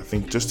 And I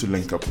think just to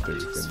link up with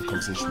everything, the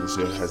conversation this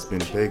year has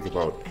been big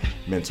about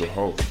mental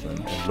health and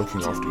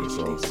looking after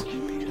yourselves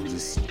and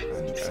just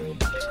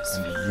and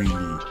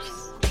really,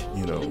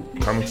 you know,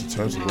 coming to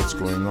terms with what's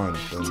going on.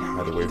 Don't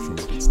hide away from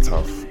it, it's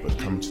tough, but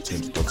coming to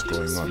terms with what's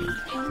going on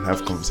and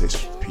have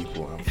conversations with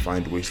people and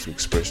find ways to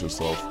express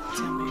yourself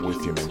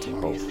with your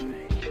mental health.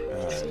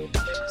 And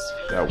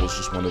that was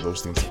just one of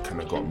those things that kind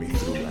of got me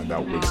through, and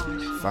that was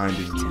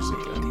finding music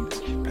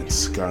and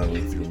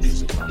scouring through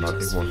music. Now, not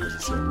everyone has the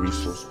same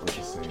resource or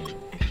the same,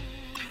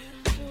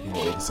 you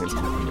know, the same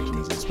coping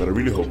mechanisms, but I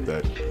really hope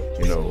that,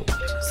 you know,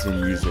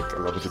 through music, a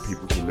lot of the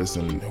people who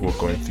listen, who are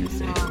going through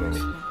things, you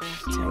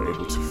know, are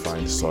able to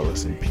find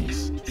solace and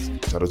peace.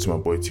 Shout out to my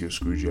boy Tio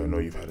Scrooge. I know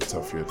you've had a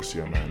tough year this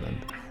year, man,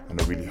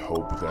 and I really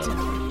hope that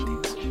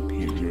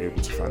you're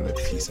able to find that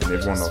peace, and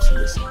everyone else who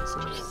listens,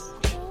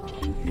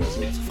 you guys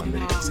are able to find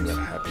that peace and that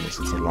happiness.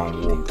 It's a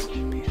long walk,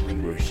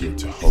 and we're here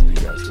to help you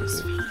guys with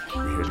it.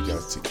 We're here to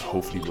guys to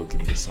hopefully we'll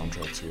give you the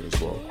soundtrack to it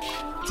as well,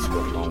 to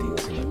that long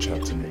walk and that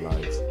chapter in your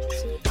lives.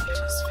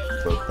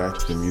 But back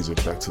to the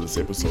music, back to this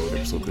episode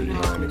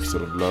 39,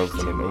 episode of love,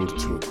 and an ode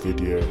to a good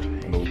year,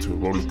 an ode to a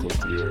roller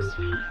coaster year,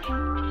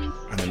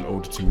 and an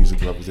ode to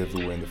music lovers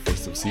everywhere in the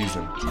festive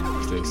season.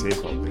 Stay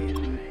safe out there.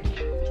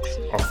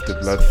 Off the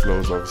Blood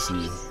Flows,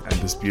 obviously,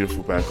 and this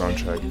beautiful background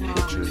track,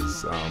 which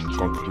is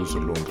Konke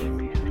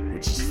Kuzolunga,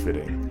 which is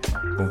fitting.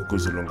 Konke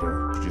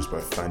Kuzolunga, produced by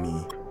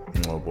Fanny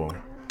Ngobo,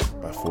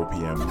 by 4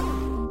 p.m.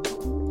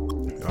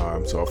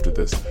 So after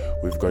this,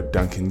 we've got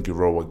Duncan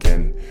Giro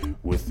again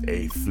with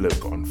a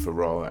flip on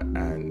Pharrell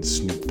and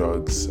Snoop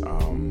Dogg's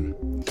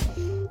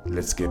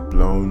Let's Get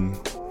Blown,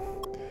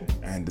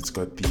 and it's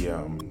got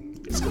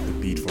the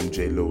beat from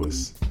Jay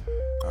Lewis.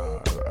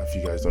 If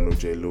you guys don't know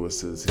Jay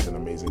Lewis is, he's an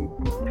amazing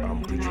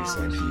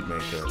producer and beat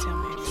maker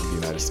from the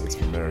United States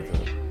of America.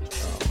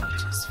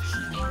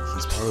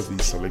 He's part of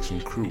the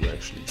Selection crew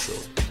actually, so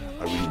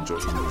I really enjoy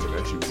his music. I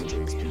actually really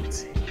enjoy his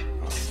beats.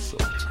 So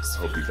I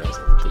hope you guys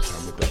have a good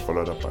time with that.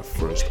 Followed up by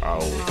First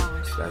Owl,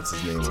 that's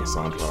his name on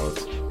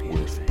SoundCloud,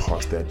 with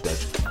Past That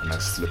Dutch, a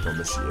nice flip on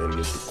Missy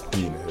Elliott, the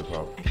queen of hip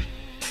hop.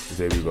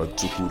 Today we got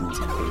Tukuru,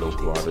 a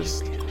local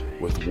artist,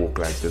 with Walk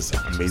Like This,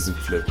 amazing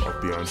flip of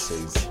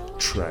Beyonce's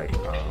track.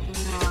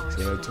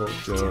 So I told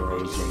you I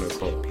was gonna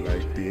pop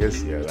like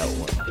this. Yeah, that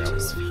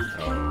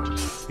one.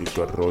 We've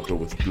got Roto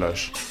with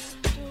Blush.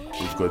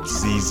 We've got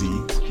ZZ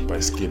by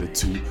Skater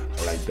 2.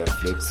 I like that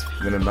flip.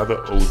 And then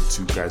another ode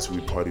to guys who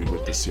we partied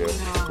with this year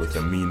with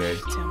Amine.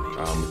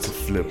 It's a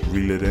flip,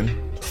 Reel It In.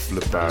 A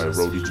flip by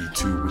Rody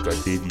G2. We've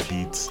got Davey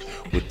Beats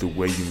with The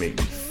Way You Make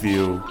Me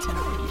Feel.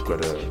 We've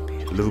got a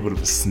little bit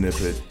of a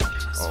snippet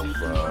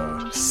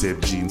of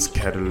Seb Jean's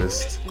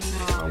Catalyst.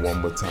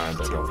 One More Time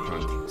by Daft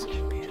Punk.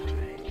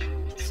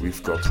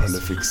 We've got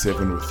Prolific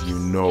 7 with You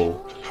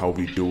Know How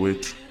We Do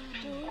It.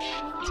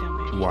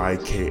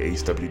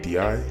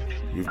 YKHWDI.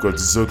 We've got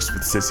Zooks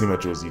with Sesima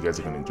Josie. You guys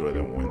are going to enjoy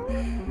that one.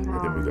 And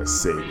then we got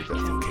Say with that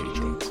from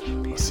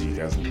K-Dro. I'll see you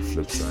guys on the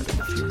flip side in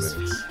a few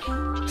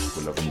minutes.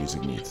 We love the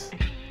music meets.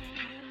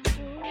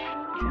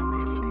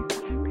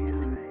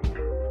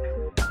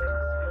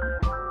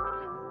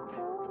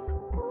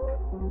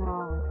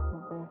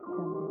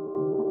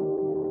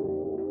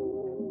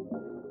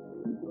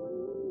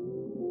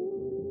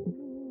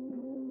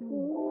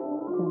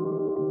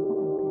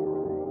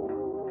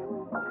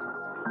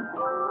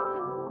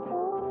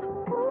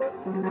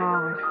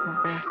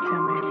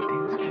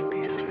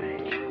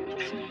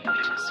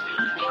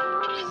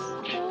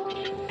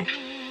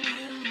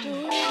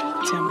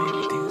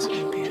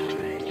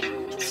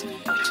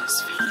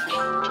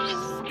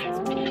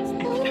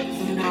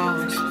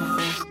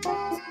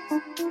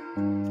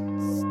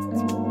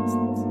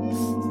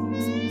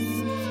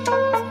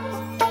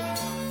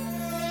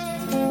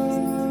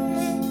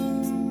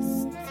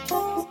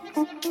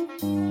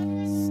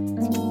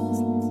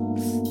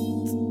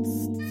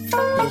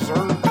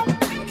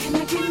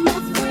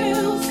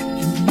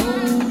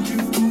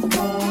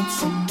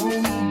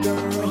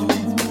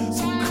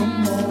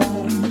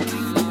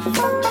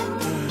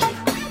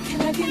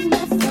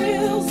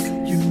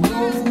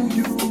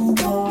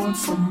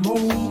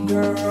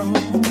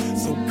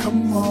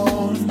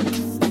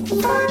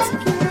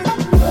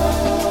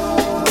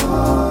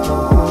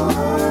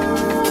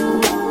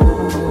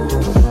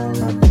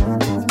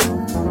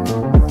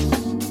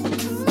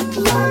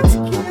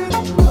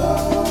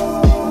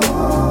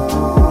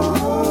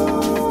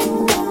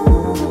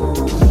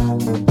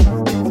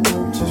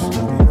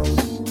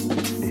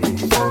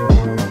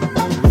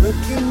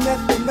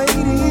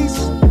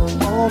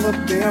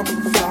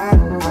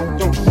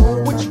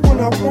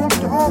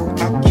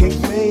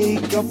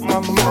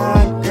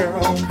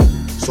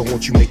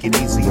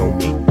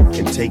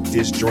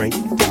 Drink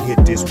and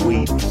hit this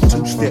weed.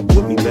 Two-step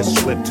with me, let's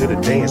slip to the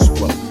dance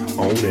floor.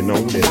 On and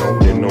on and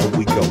on and on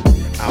we go.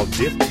 I'll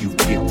dip you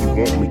if you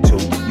want me to.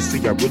 You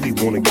see, I really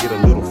wanna get a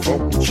little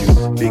funk with you.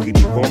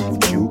 Biggity bump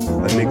with you.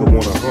 A nigga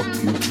wanna hump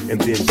you and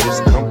then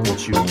just come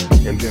with you.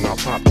 And then I'll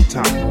pop the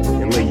top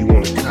and lay you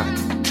on the cot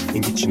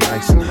and get you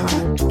nice and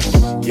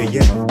hot. Yeah,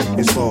 yeah,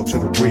 it's all to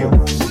the real.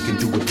 We can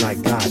do it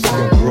like God.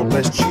 Come on, girl,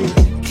 let's chill.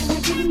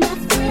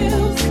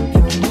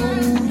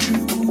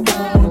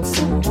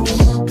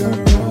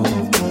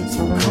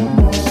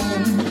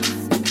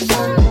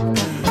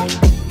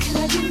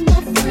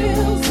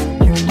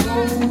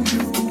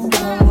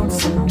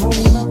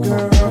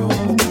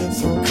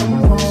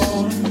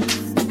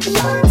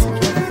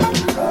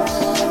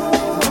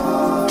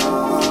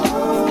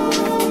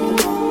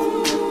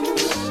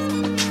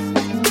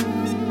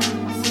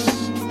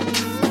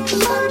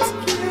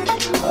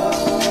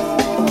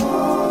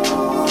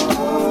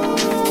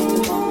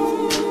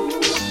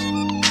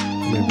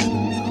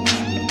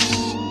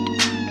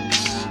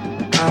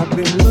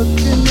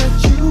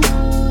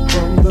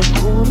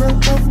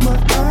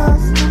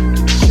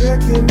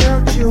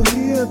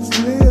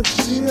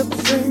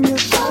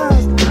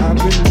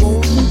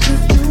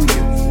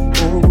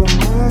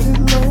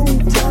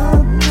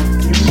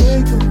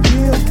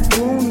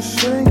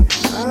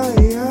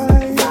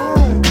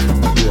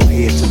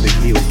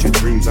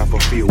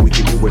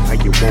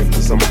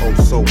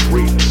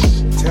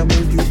 Tell me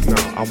you,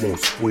 nah, I won't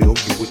squeal.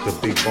 You with the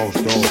big boss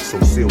dog, so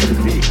seal the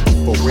deal.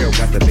 For real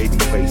got the baby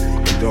face,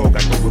 and dog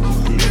got the whippy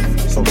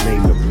deal. So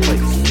name the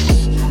place.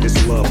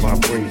 This love I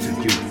bring to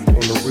you.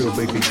 On the real,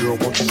 baby girl,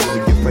 won't you do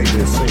your favor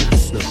and sing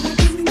the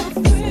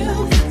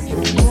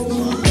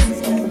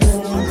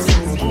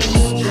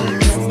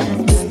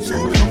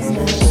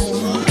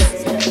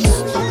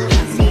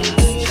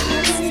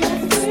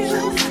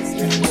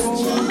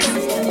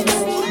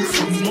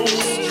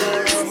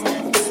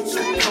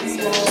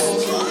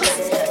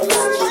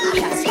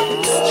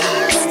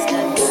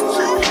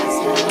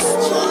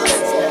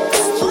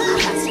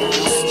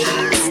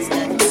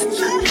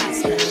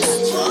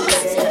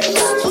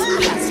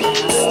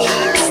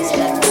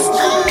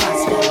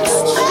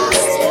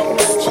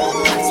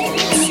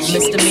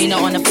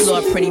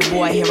pretty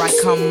boy, here I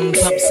come.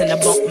 Pumps in the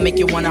bump, make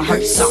you wanna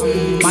hurt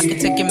something. I can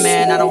take your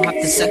man, I don't have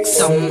to sex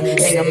some.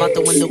 Hang him out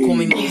the window, call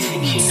me you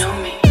know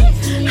me.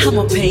 I'm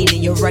a pain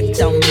in your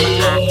rectum.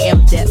 I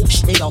am that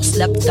bitch they all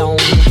slept on.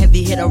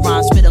 Heavy hitter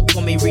rhyme, spitter,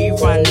 call me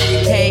rerun.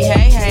 Hey,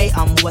 hey, hey,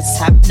 I'm what's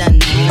happening.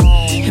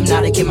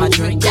 Hypnotic in my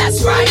drink,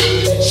 that's right.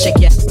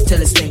 Shake it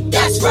till it's stink,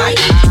 that's right.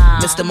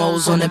 Mr.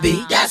 Mo's on the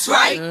beat, that's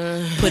right.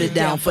 Put it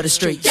down for the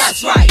street,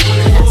 that's right.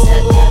 Pass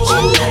that touch,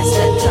 pass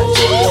that touch,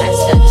 pass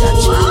that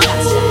touch,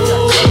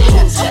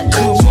 pass that touch.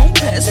 Come on,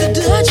 pass the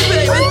Dutch,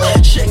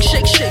 baby. Shake,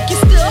 shake, shake your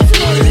stuff. Pass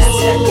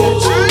that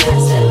touch,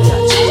 pass that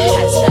touch,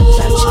 pass that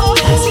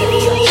touch, pass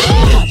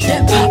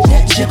that touch. Pop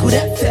that, jiggle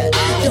that fat.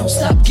 Don't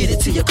stop, get it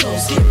till your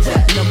clothes get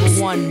wet. Number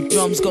one,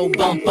 drums go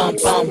bump,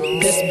 bump, bump.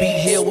 This beat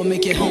here will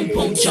make it boom,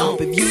 boom,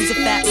 jump. If you's a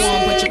fat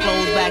one, put your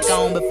clothes back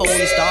on before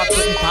you start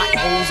putting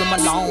potholes in my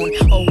lawn.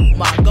 Oh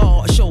my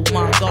gosh, oh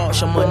my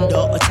gosh, I'm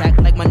under attack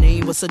like my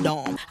name was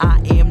Saddam. I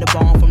am the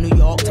bomb from New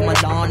York to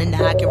Milan, and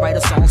I can write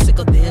a song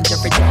sicker than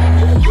Jeffrey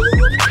Dahmer.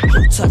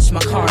 Who touched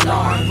my car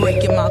alarm?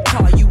 Breaking my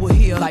car, you will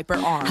hear Viper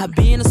arm. I've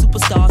been a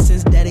superstar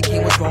since Daddy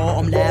Kane was raw.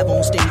 I'm live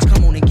on stage,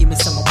 come on and give me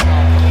some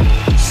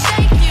applause.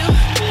 Thank you,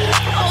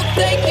 oh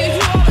thank you,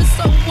 you all are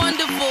so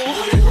wonderful.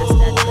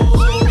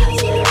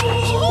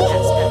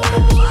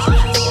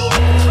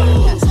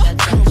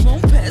 Come on,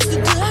 pass the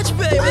Dutch,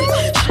 baby.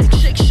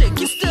 Shake, shake, shake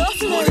your stuff.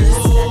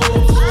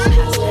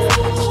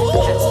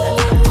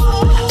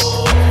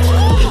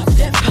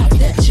 Pop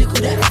that,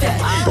 jiggle that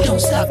fat. Don't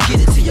stop, get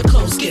it till your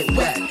clothes get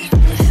wet.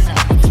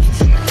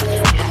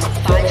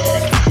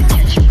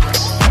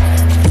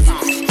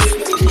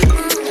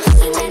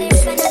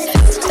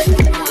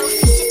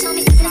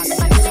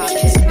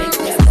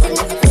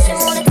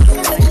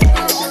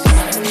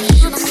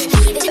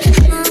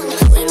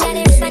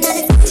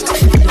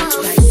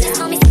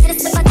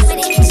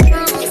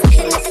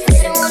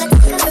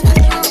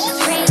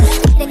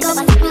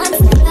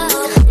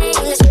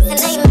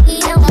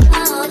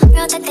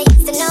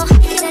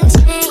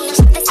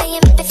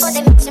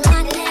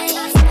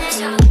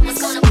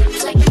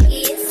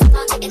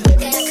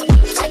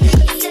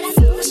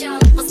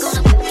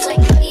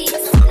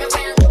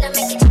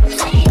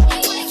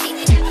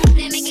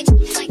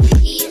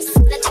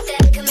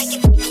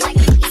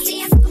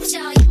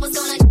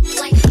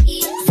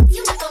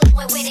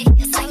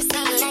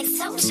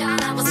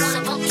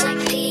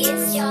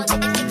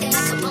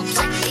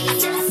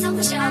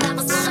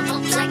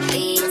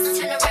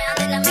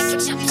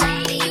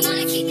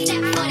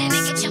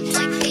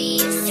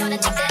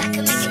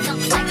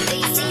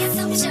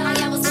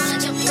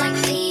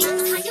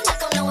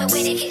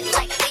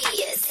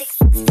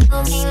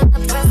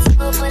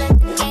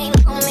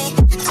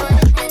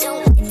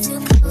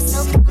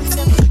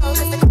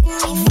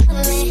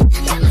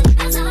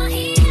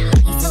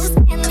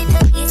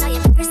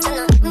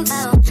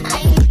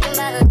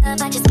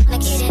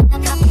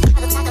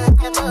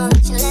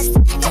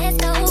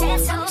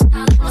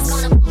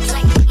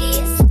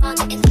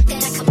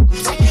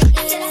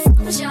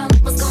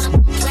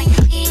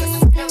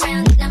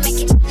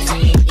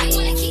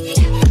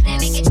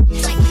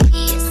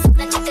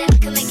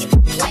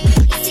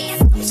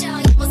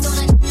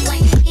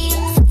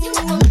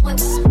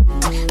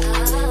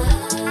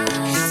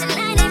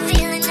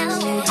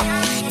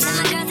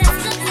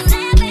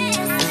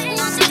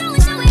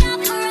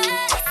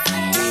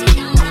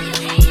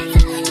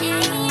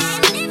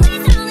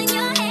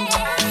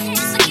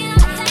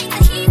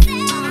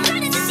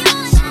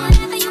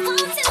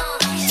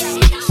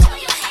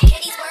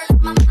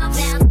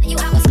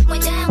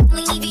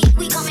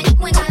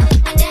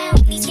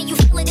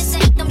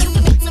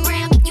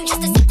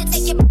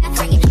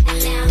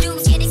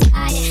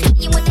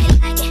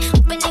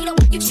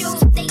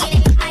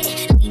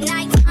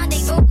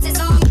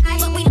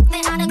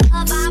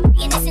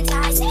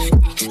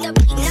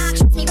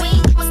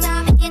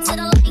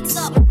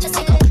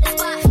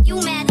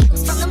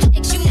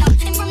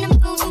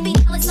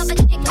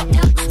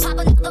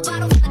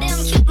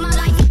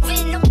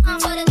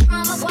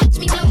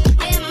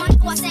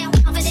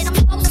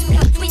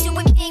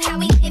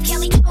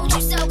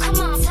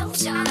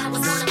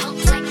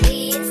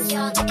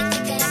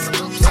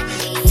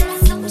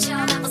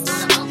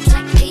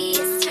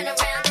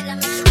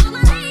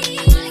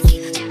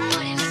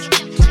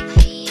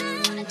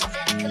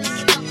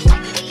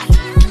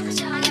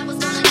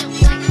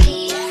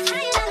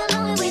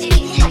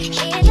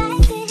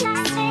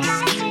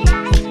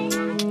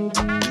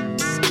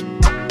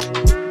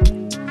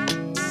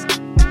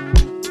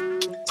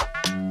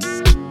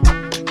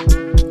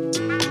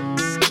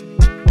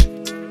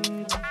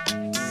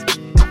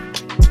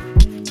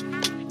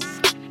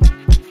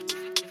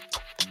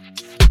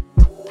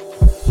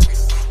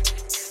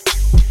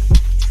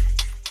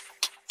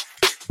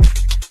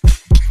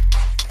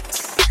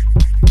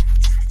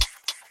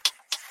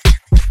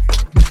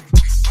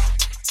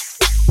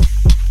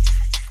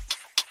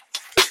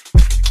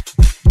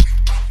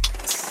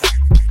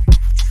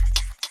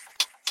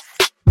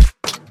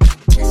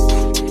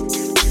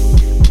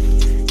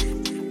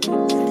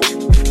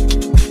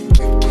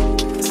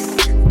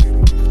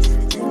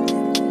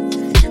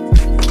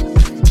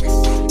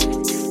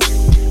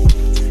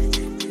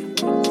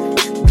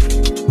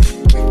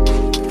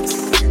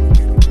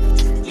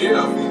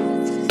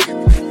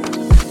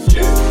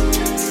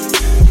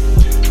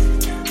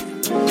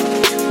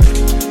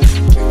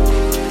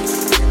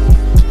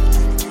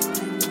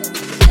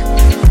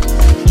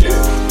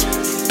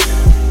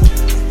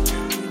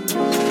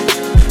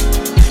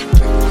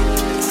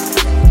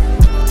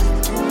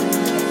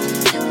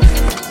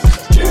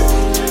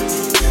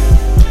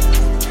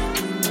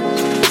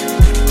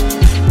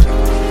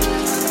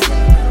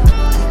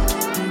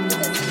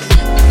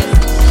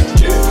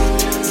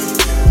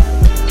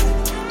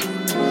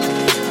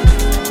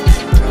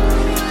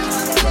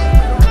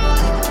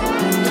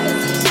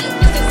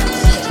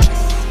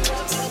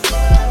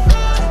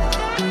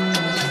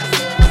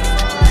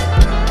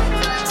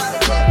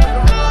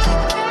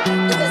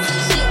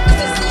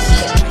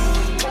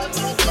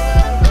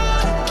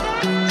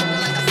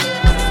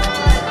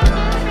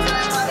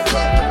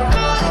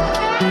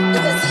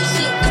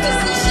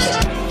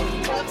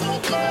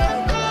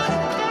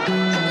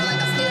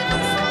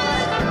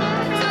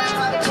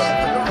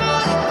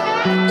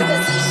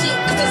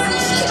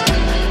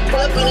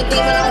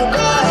 demon on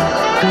guard.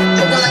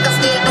 Looking like I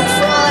still do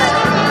fraud.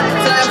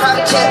 Flying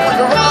private jet with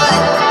the rod.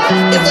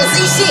 If they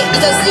see shit, if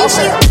they see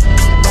shit.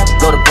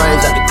 Blow the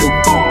brains out the coop.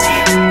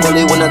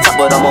 Only when on top,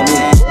 but I'm on me.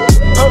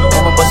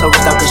 I'ma bust her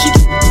wrist out cause she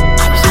cute.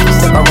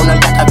 Step out on that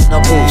yacht, I be no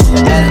boom.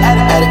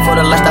 Addict for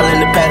the lifestyle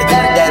in the paddock.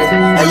 Daddy,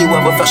 have you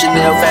ever felt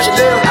Chanel fashion?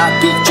 I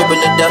be dripping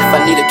to death,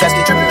 I need a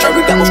casket.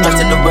 We got more stress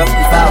in the rough,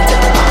 we foul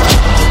technique.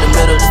 In the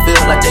middle of the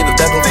field like David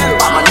Beckham.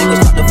 All my niggas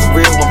fucked up for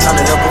real, I'm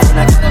tryna help them. When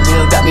I got a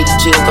meal, got me the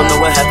chills, don't know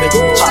what happened.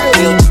 Chop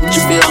pills, what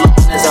you feel, I'm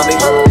on that zombie.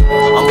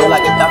 I'm real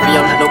like a Gaddafi,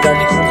 I'm not no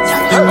gunny.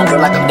 I'm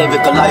real like I'm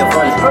David Goliath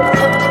running.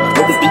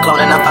 Niggas be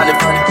cloning, I find it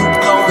funny.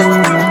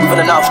 We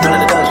finna know, straight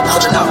in the dungeon,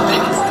 switching out.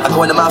 I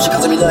go in the mouth, she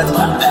comes to me lunch.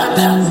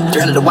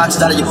 300 the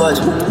watches out of your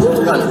budget.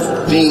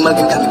 Being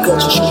mugging got me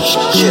clutching.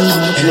 Shit,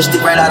 and this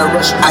stick right out of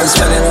Russia. Ice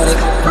spelling on it,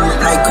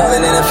 night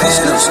calling in a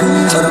phantom.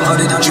 Told them,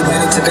 hold it, don't you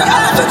panic. Took a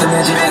eye, left the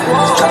magic.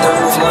 Drop the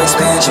roof, more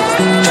expansion.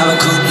 Drive a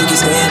coupe, you can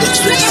stand it.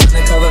 Switches in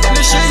the cover.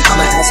 I'm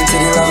an ass and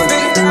titty lover.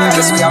 I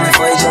guess we all meant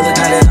for each other.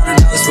 Kind of on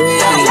the nose free.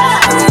 We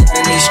out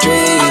in these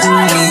streets. Keep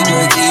doing, keep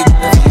moving.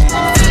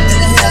 In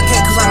the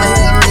Hellcat, cause I'm a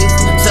hell race.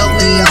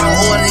 Self-made, I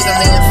don't owe a nigga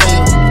name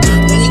fail.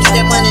 When you get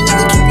that money,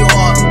 nigga, keep your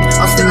heart.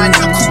 I'm still out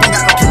there, coupe, ain't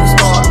got no king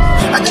star.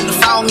 I got to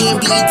follow me and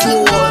BET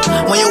Awards.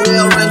 When your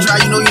well run dry,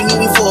 you know you need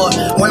me for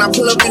it. When I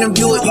pull up in a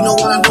Buick, you know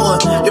what I'm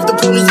doing. If the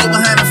police get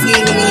behind, I'm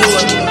fleeing in New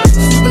York.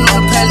 Sipping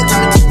on the pallet,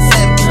 I'm a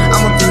 10-7.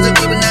 I'm a brother,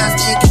 baby, now I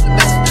still keep it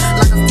best.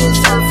 Like I'm still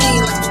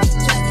surfing, like I'm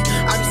still jacking.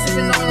 I be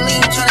sipping on the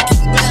lean, trying to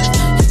keep it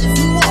balanced. If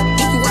you walk,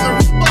 if you wanna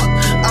Reebok,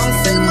 I don't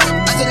say money,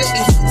 I just let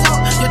the heat talk.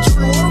 Your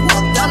children wanna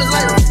walk, diamonds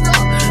like a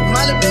Reebok.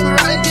 My little baby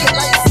riding dick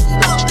like a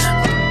Seedog.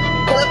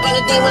 Pull up in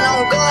a demon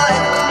on guard.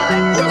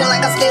 Looking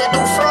like I still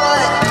do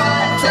fraud.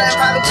 Flying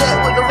private jet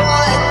with the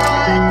rod.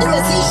 If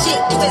they see shit,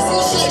 if they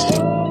see shit.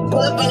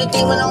 Pull up in a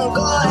demon on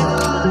guard.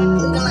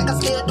 Looking like I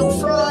still do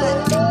fraud.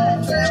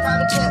 Flying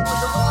private jet with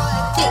the rod.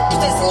 If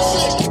they see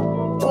shit.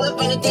 Pull up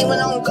in a demon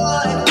on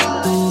guard.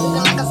 Looking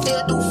like I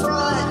still do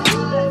fraud.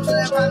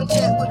 Flying private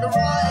jet with the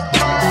rod.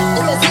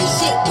 If they see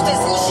shit, if they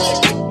see shit.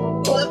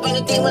 Pull up in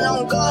a demon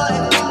on guard.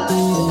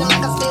 Looking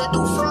like I still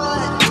do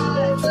fraud.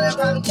 Flying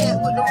private jet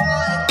with the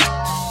rod.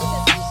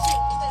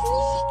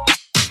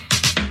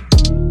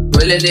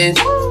 Reel it in,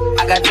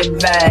 I got the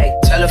bag,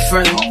 tell a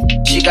friend.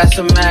 She got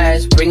some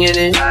ass, bring it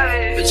in.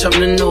 Bitch, I'm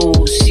the new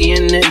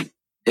CNN,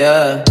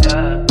 yeah.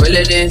 Reel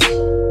it in,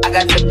 I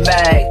got the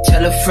bag,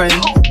 tell a friend.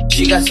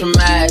 She got some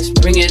ass,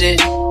 bring it in.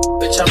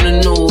 Bitch, I'm the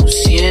new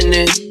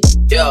CNN,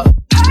 yeah.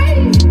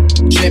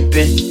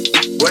 Trippin',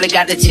 really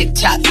got the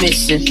TikTok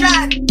missing.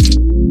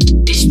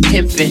 This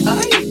pimpin',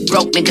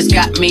 broke niggas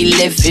got me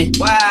living.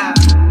 Wow.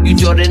 You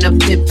Jordan or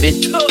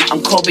Pippin.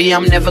 I'm Kobe,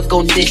 I'm never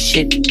gon' dish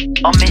it.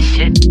 I'll miss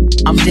it.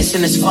 I'm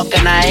dissing as fuck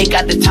and I ain't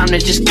got the time to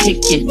just kick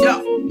it.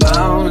 I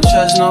don't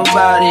trust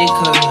nobody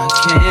cause I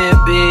can't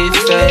be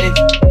fake.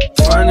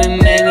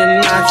 Running in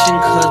and watching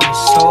cause my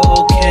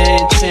soul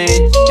can't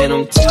change. And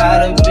I'm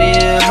tired of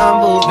being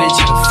humble, bitch,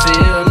 I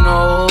feel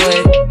no way.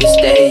 It's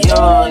that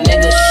young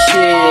nigga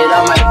shit,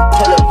 I might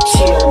pull up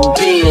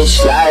to you and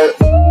slide.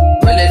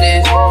 Reel it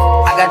in,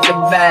 I got the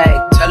bag,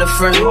 tell a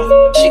friend.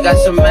 She got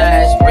some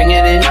ass, bring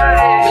it in.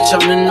 Bitch,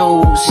 I'm the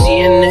new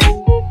CNN,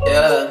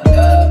 yeah.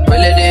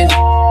 Reel it in,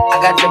 I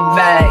got the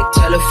bag,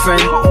 tell a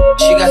friend.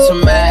 She got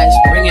some ass,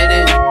 bring it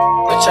in.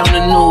 Bitch, I'm the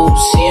new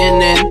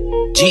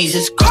CNN,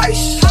 Jesus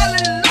Christ.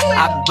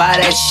 I buy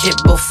that shit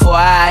before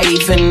I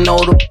even know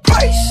the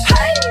price.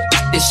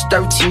 It's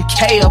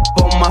 13K up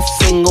on my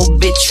finger,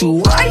 bitch,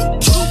 you right?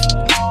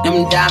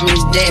 Them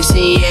diamonds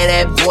dancing, yeah,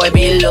 that boy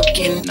be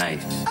looking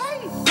nice.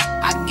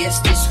 I guess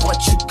this what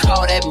you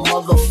call that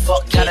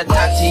motherfucker. Got a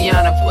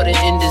Tatiana, put it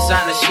in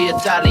designer. She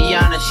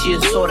Italiana, she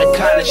a sorta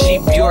kinda, she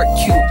pure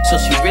cute. So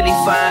she really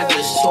fine,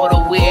 just sorta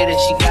weird, and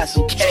she got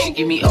some K. She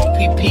give me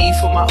OPP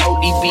for my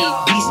ODB.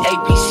 These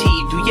ABC,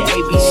 do your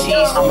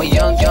ABCs. I'm a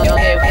young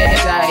head with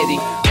anxiety,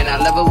 and I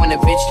love it when a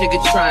bitch nigga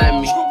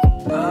trying me.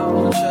 I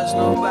don't trust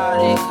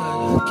nobody,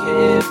 cause I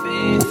can't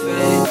be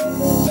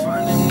fake.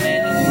 Running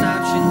in and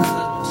out, cause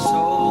my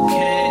soul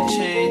can't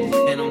change.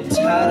 And I'm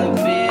tired of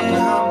being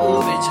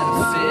humble, bitch, I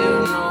feel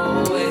no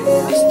way.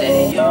 It's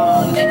that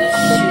young nigga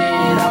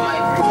shit, I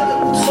might pull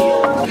up to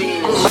your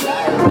bitch.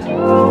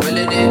 Reel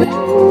it in,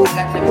 I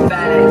got the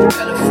bag,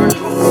 tell a friend.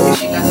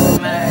 She got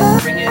some ass,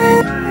 bring it in.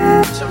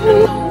 Bitch, I'm the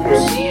new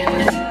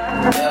CNN,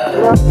 yeah.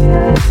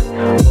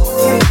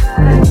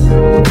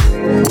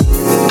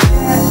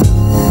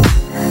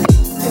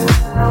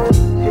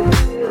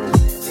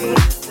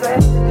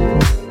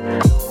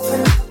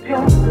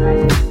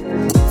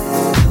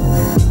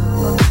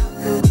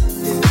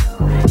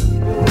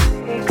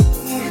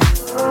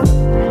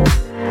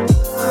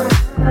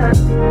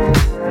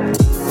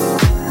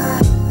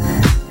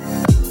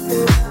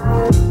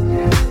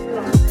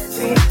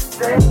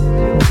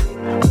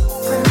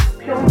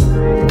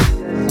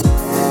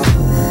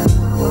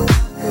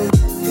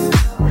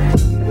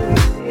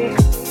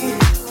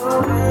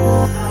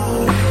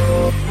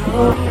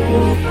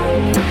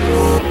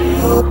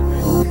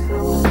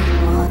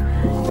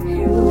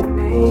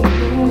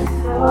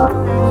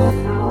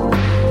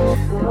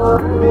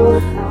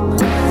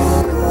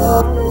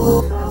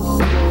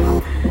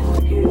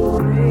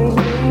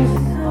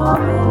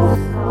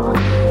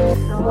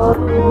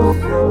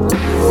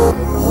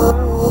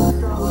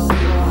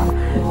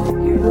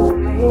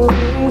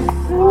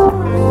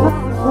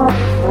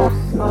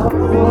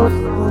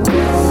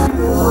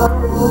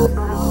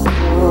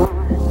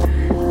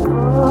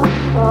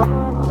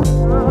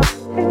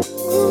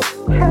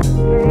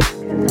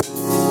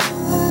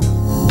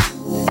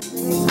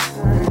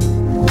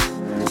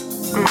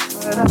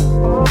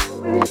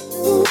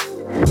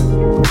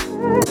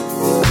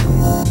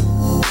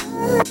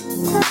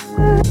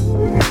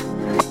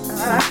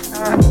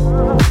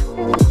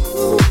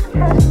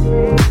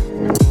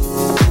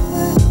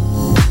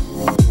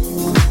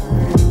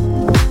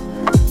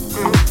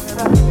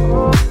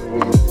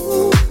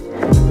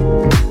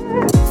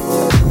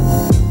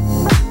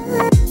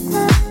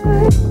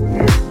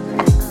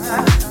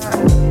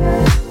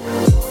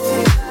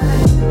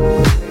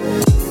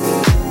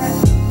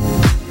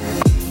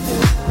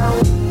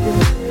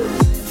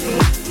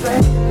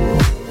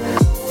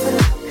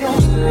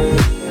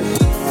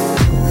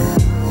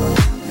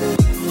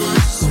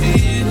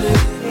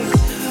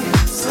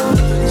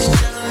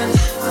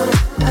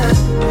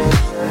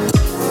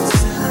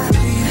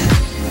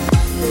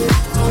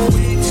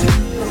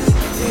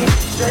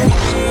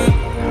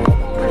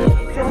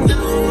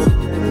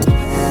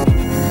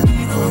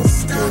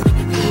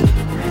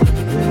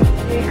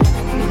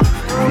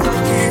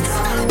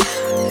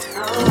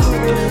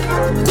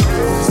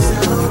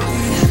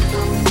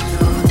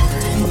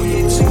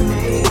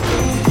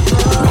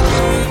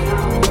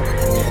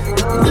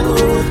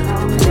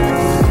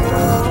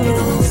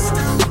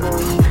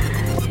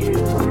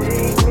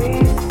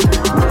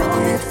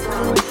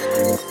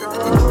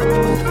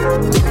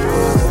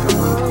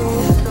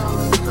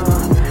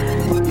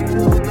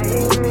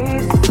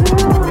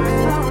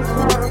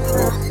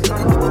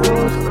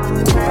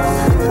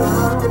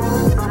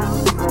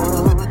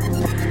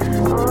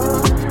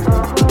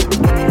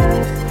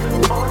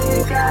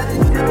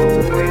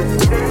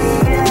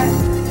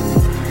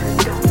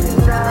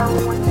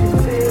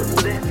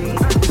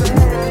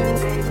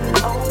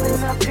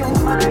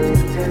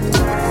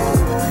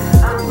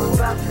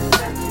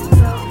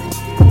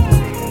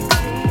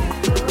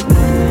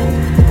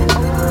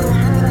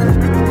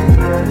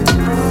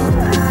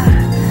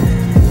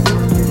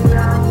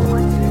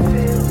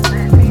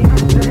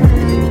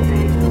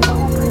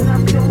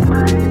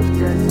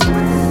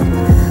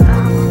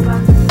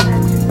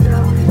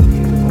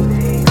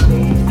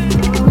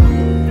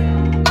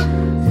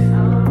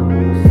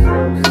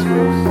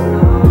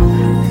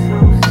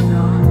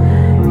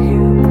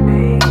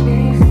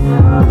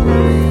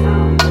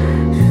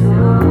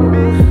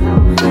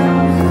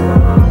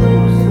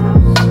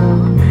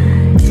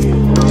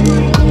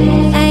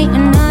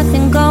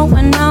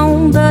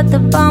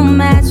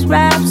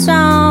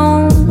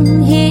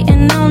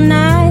 working all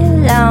night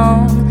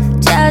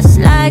long, just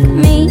like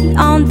me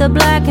on the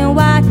black and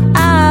white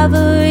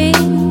ivory,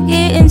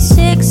 getting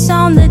 6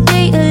 on the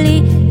daily.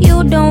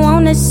 You don't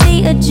wanna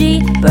see a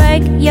G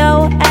break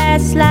your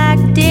ass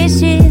like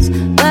dishes,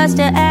 bust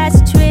her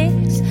ass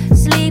tricks,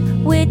 sleep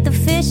with the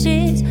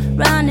fishes,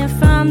 running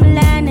from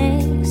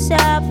Lennox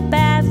up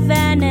at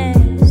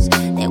Venice.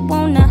 They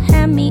wanna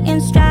have me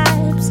in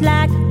stripes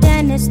like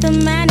Dennis the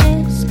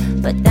Menace,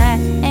 but that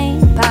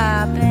ain't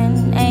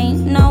poppin',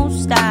 ain't no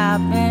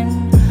stopping.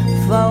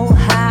 For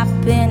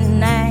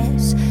hopping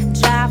ass,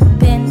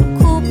 dropping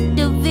coupe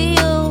de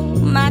ville,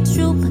 my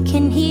troop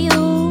can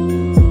heal.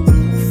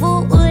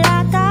 Fool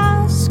like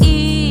I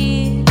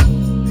ski,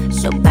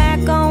 so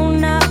back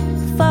on up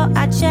before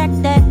I check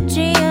that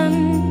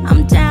gym.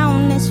 I'm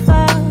down as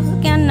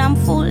fuck and I'm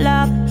full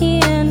of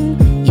hin.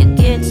 You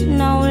get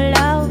no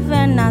love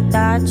and I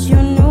thought you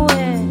knew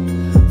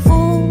it.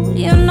 Fool,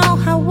 you know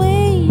how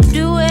we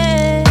do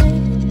it.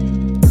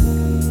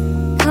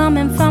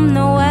 Coming from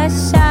the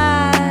west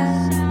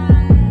side,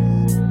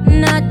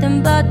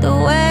 nothing but the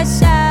west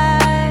side.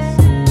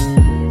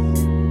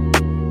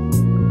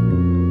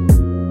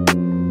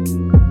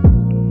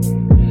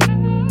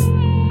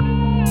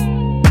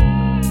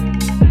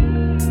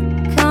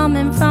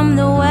 Coming from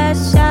the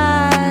west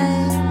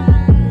side,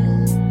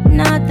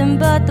 nothing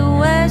but the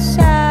west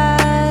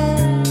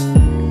side.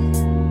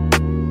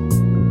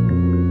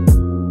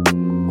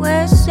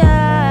 West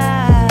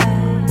side.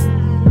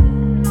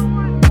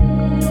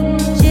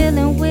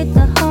 Chilling with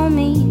the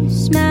homies,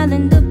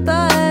 smelling the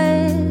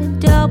bud,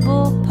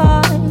 double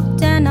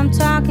parked, and I'm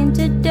talking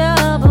to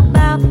Dub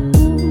about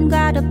who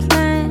got a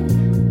plan,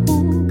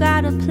 who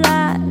got a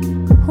plot,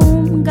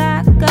 whom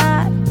got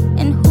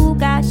and who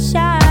got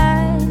shot.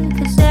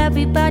 Cause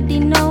everybody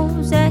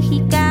knows that he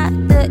got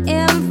the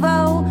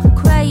info.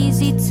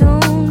 Crazy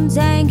tunes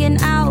hanging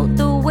out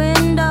the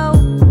window.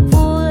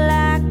 Fool,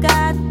 I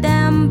got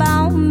them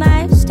bomb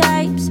max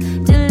tapes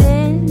to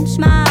lynch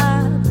my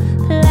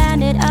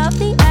Planet of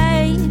the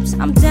Apes.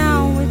 I'm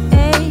down with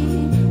A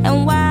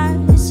and Y.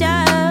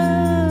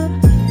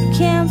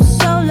 Camp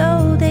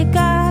Solo, they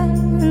got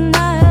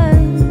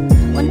none.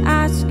 When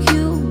Ice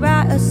Cube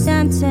write a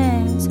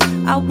sentence,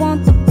 I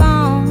want the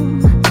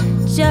bomb,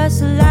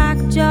 just like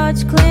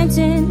George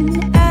Clinton.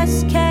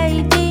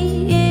 SKD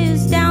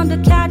is down to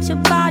catch a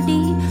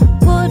body,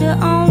 put her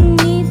on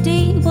knee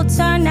deep, will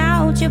turn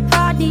out your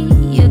party.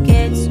 You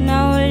get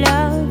no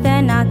love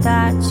and I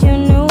thought you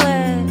knew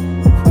it.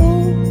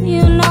 Ooh,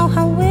 you know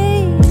how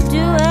we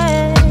do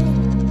it.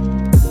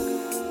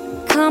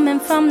 Coming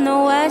from the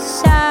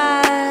west side,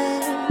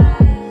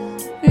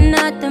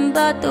 nothing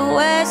but the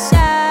west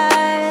side.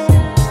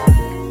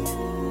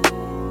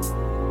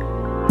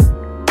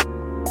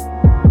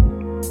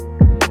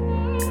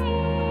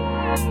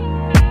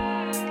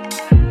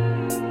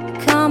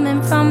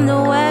 Coming from the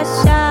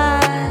west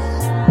side,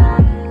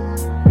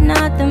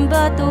 nothing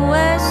but the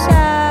west side.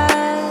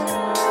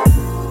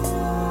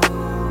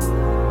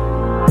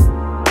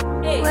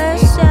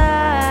 West side.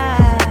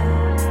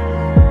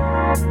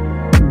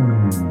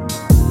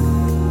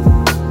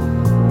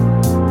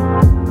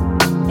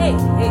 Hey,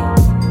 hey.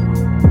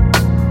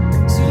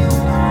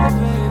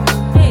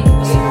 Hey,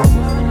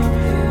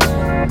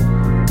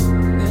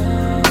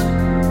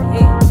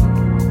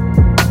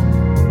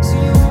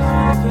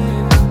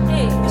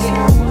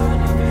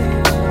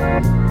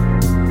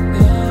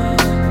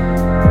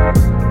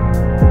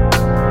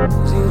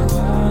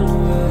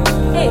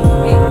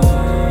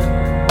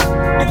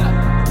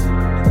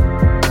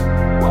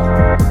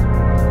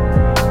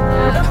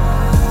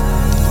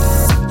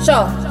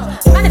 Sure.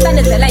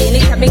 Manitandela yini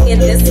coming in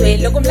this way.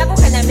 Lokum lako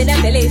kanya mina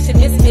vele should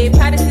miss me.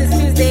 Party since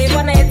Tuesday.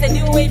 Wanna hit the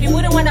new wave. You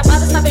wouldn't wanna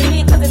bother stopping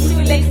me cause it's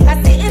too late.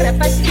 Kasi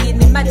irefashi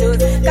yini majos.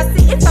 Kasi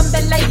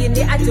ifambela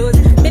yini ajos.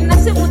 Mina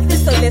si wuti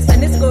so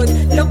listen is good.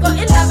 Loko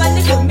ilava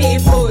niko me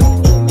food.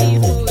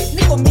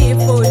 Niko me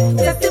food.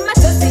 Kasi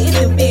majosi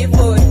into me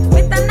food.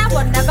 Mitana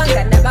wana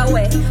banga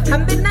nabawe.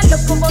 Hambina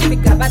loko mo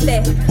mikabate.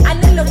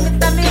 Ani lok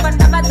mitami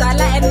wana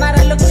madala. En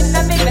mara lok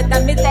mitami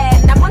betami te.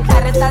 Namon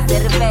kareta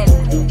zirvel.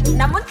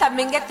 Namun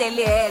kami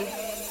ngeteli hell.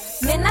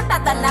 Mina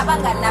tata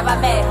nabanga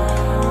nababe.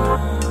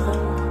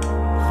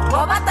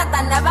 Boba tata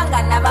nabanga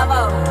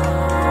nababo.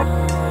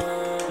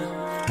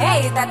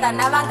 Hey tata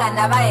nabanga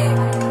nabae.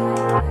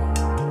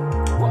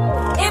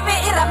 Ibi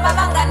iramba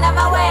banga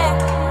nabawe.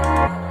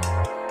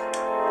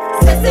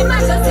 Sesi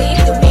majosi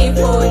itu me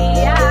food,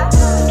 yeah.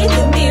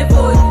 Itu me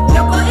food.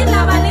 Loko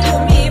ilava niku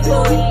me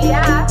food,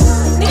 yeah.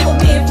 Niku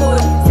me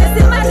food.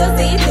 Sesi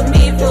majosi itu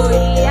me food,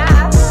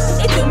 yeah.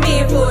 Itu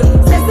me food.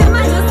 Sesi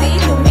majosi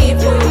itu me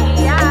food,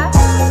 yeah.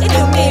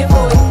 Itu me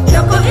food.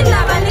 Loko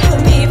ilava niku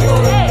me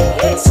food,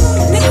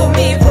 niku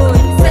me food.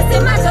 Sesi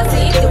majosi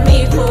itu me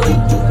food,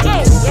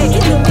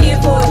 itu me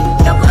food.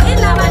 Loko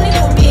ilava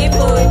niku me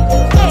food,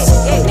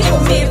 niku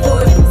me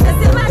food.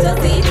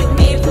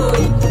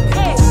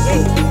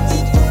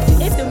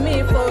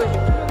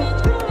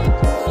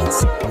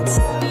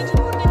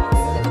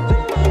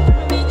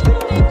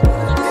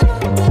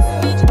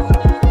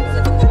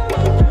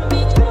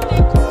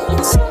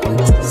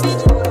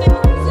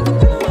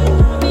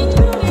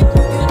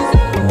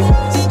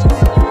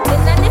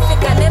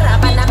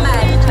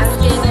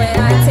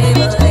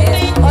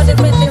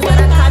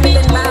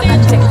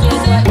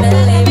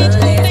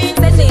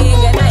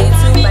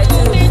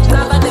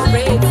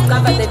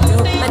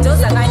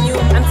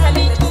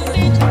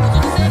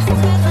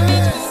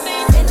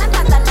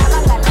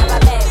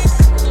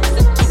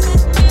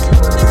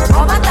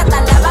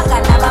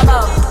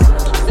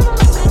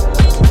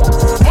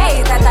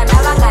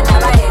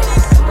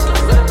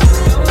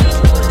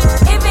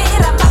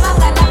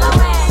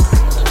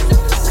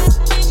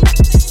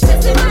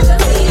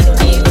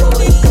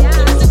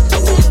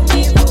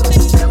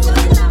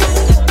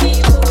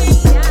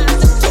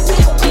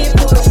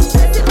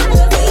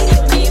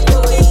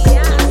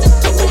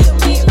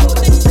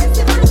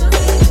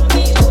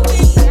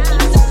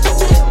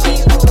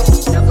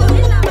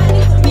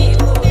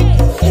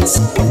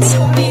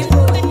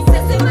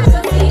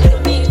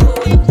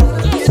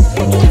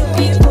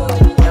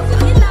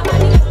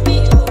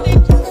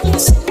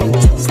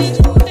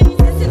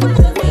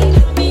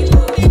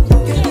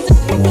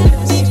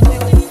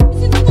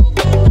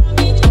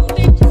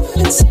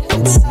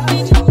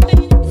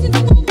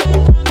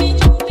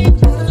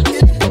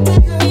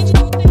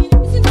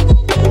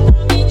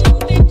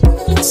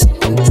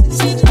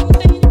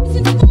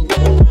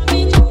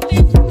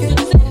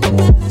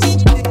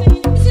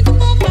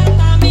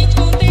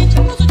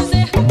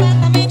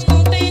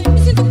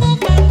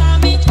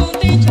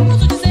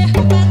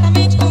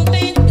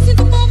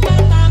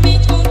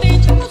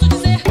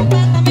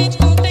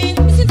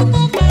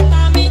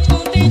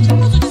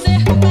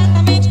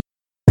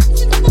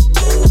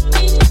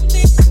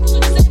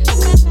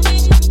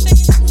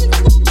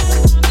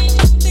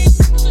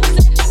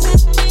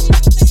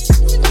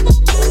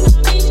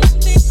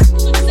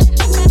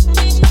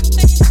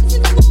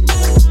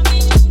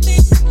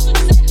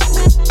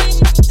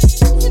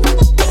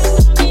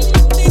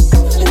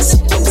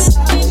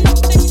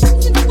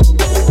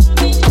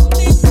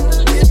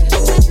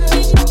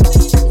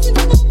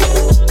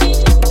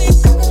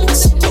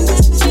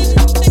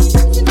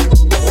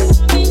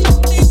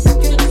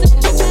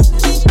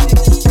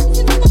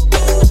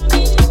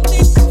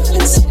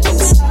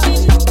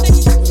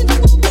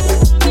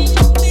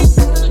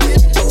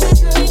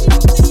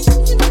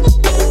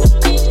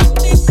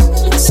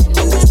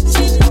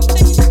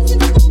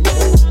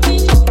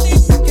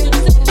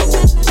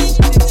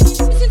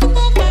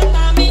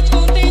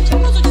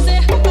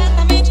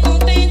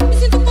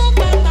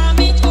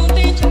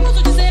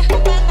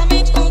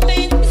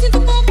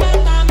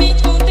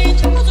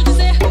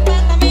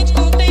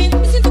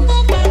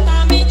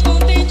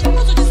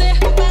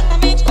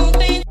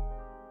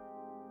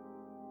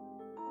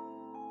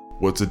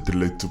 What's a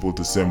delectable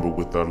December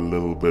without a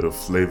little bit of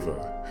flavor?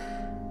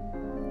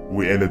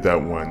 We ended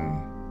that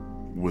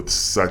one with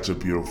such a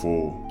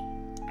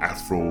beautiful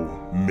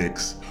Afro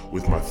mix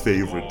with my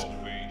favorite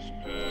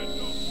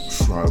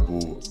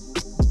tribal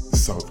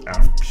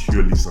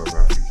purely South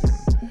African.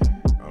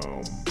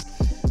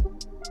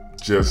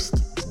 Just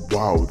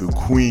wow, the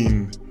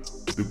queen.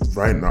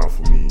 Right now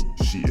for me,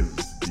 she is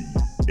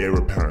the heir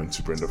apparent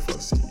to Brenda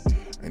Fassie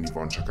and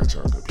Yvonne Chaka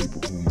Chaka, people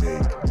who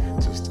make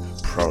just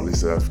proudly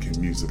South African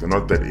music. And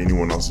not that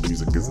anyone else's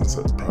music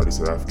isn't proudly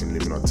South African,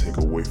 let me not take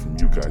away from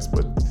you guys,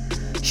 but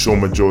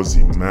Shoma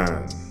Josie,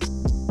 man,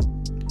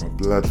 my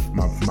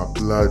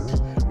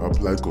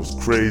blood goes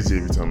crazy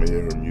every time I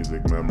hear her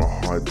music, man. My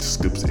heart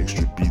skips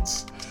extra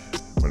beats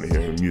when I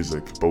hear her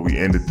music. But we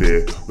ended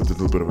there with a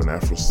little bit of an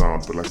Afro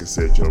sound. But like I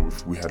said, you know,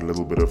 we had a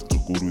little bit of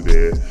Tukuru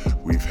there.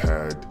 We've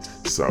had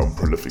some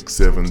Prolific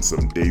 7,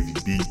 some Davey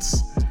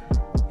Beats,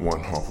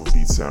 one half of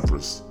Beat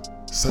Sampras.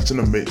 Such an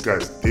amazing,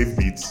 guys, Dave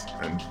Beats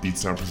and Beat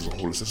Sampras as a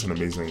whole is such an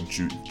amazing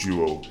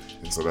duo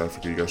in South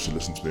Africa. You guys should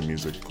listen to their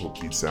music called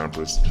Beat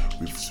Sampras.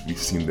 We've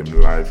seen them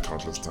live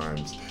countless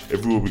times.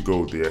 Everywhere we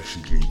go, they're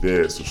actually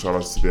there. So shout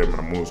outs to them, and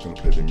I'm always going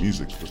to play their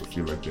music because I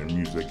feel like their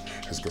music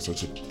has got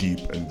such a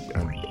deep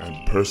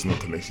and personal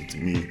connection to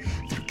me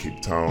through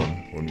Cape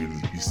Town when I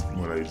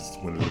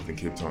lived in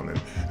Cape Town,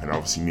 and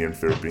obviously me and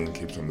Fair being in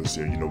Cape Town this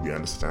year, you know, we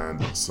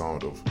understand the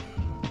sound of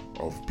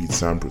Beat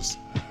Sampras.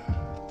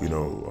 You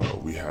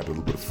know, we had a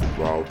little bit of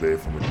Pharrell there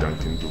from a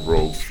Duncan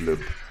DeRoe flip.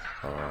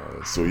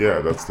 So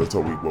yeah, that's what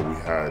we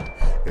had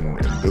in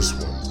this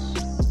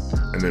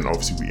one. And then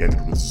obviously we ended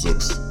with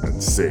Zooks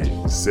and Say.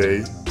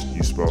 Say,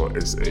 you spell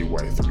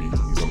SAY3.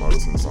 He's an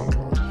artist on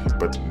SoundCloud.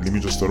 But let me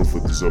just start off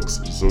with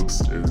Zooks.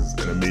 Zooks is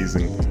an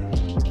amazing.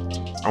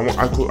 I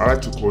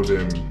like to call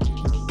them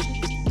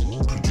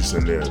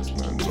producer-nairs,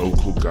 man.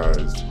 Local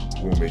guys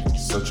who make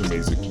such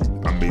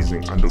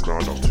amazing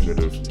underground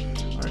alternative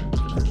and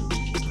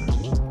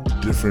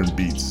different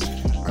beats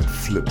and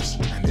flips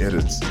and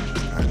edits,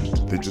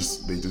 and they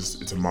just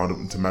it's a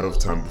matter of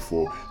time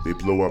before they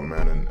blow up,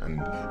 man,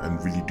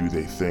 and really do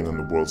their thing on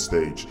the world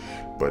stage.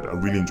 But I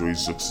really enjoy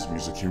Zooks'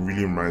 music. He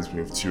really reminds me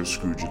of Tio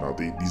Scrooge. You know,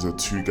 these are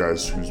two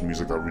guys whose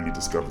music I really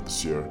discovered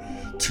this year.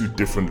 Two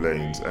different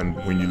lanes, and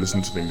when you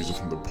listen to their music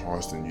from the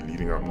past and you're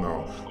leading up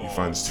now, you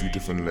find it's two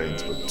different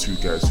lanes, but two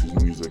guys whose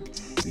music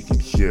you can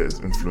hear is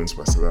influenced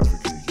by South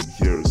Africa. You can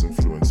hear is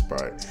influenced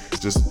by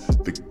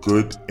just the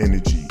good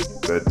energy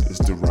that is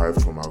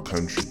derived from our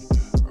country.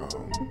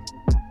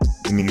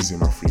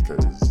 Iningizimu Africa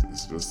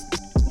is just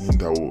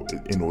indawo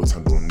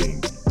enothando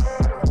oluningi.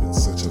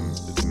 It's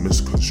a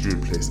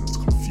misconstrued place and it's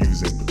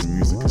confusing, but the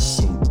music is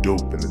so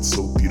dope and it's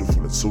so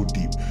beautiful, it's so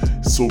deep,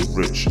 it's so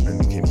rich,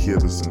 and you can hear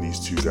this in these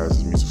two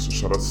guys' music. So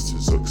shout outs to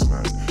Zooks,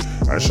 man.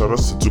 And shout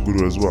outs to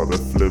Tukuru as well. That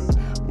flip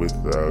with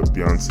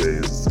Beyonce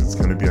it's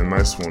gonna be a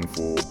nice one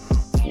for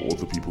all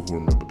the people who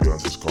remember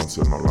Beyonce's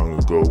concert not long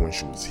ago when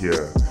she was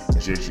here,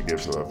 and she actually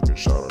gave South Africa a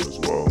shout out as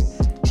well.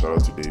 Shout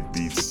out to Dave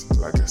Beats,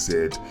 like I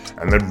said,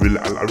 and I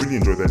really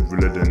enjoyed that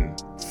Rilladen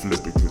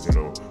flip because, you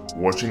know,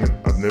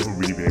 I've never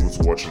really been able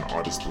to watch an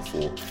artist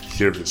before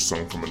hear his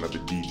song from another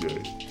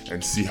DJ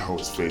and see how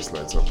his face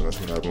lights up, and that's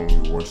what happened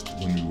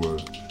when we were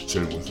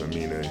chilling with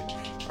Amine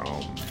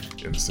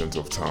in the center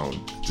of town,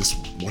 just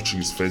watching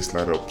his face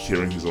light up,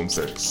 hearing his own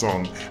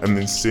song, and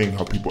then seeing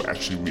how people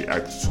actually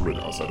react to it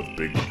outside of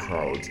big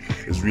crowds.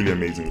 It's really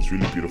amazing, it's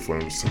really beautiful,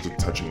 and it was such a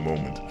touching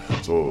moment.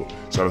 So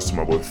shout out to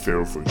my boy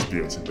Pharaoh for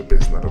experiencing the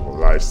best night of our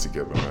lives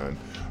together, man.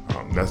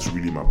 That's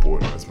really my boy,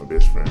 man. That's my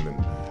best friend,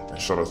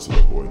 and shout out to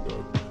the boy,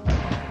 dog.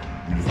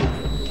 Really hope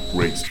you have a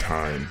great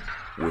time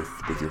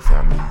with your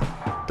family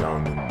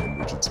down in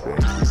Richards Bay,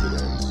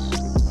 KZN,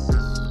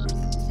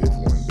 with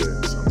everyone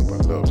there, sounding by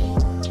love.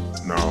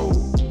 Now,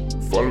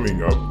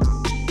 following up,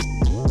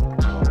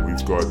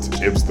 we've got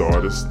Ebbs the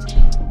Artist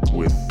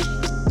with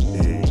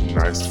a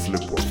nice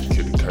flip of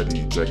Kid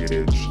Cudi, Jagged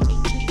Edge,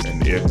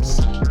 and Ebbs.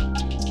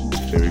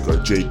 Then we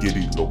got Jay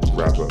Giddy, local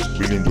rapper.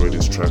 Really enjoyed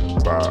this track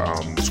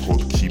it's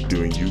called Keep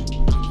Doing You.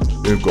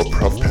 Then we've got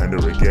Prof Panda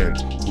again,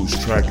 whose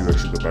track is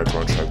actually the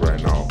background track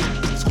right now.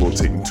 It's called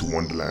Take Me to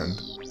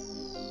Wonderland.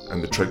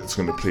 And the track that's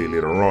going to play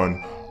later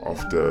on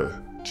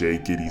after Jay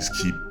Giddy's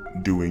Keep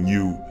Doing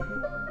You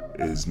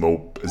is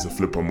a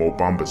flip on Mo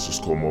Bamba. It's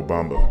just called Mo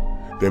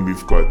Bamba. Then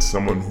we've got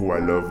someone who I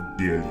love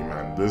dearly,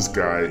 man. This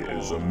guy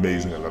is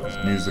amazing. I love his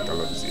music, I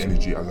love his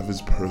energy, I love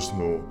his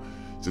personal,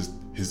 just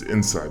his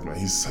insight, man.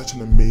 He's such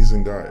an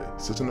amazing guy.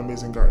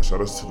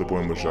 Shout outs to the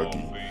boy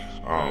Mojaki.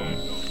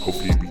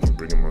 Hopefully we can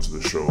bring him onto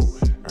the show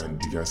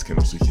and you guys can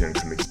also hear and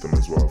connect with him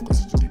as well. I've got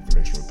such a deep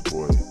connection with the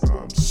boy.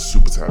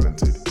 Super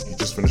talented. He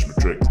just finished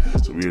Matric,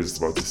 so we're just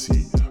about to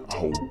see a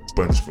whole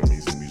bunch of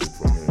amazing music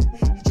from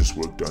him. He just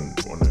worked on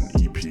an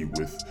EP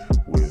with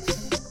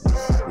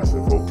a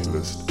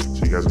vocalist,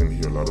 so you guys are going to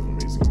hear a lot of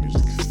amazing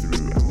music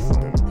through and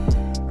from him.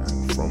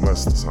 And from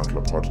us, the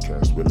SoundCloud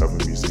podcast, where love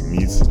and music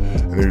meets.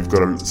 And then we've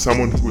got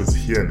someone who is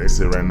here in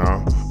SA right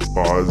now,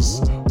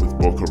 Bars with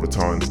Boca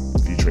Raton,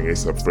 featuring featuring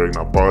A$AP Ferg.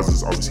 Now Bars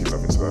is obviously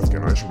loving South Africa,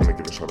 and I actually want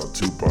to give a shout out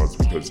to Bars,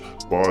 because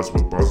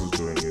what Bars is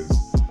doing is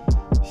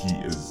he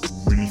is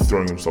really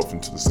throwing himself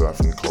into the South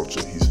African culture.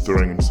 He's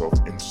throwing himself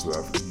into South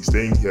Africa. He's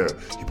staying here.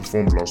 He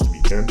performed last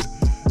weekend,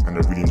 and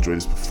I really enjoyed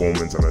his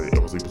performance, and I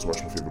was able to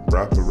watch my favorite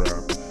rapper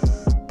rap.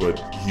 But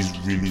he's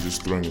really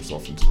just throwing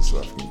himself into the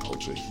South African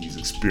culture. He's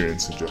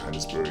experiencing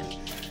Johannesburg.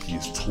 He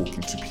is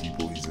talking to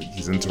people.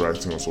 He's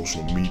interacting on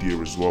social media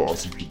as well,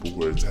 asking people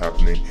where it's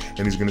happening.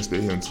 And he's gonna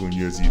stay here until New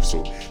Year's Eve.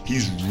 So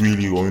he's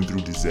really going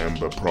through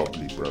December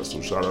properly, bro.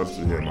 So shout out to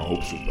him. I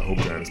hope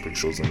Johannesburg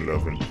shows him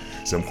love, and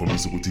Sam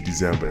Komisa go to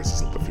December as a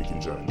South African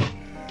journey.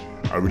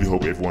 I really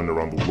hope everyone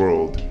around the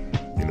world,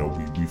 you know,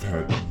 we've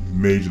had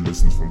major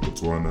listens from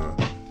Botswana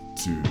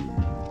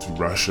to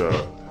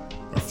Russia,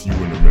 a few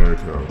in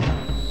America.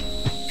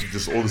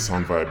 Just all the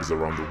sound vibes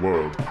around the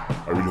world.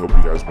 I really hope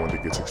you guys one day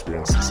get to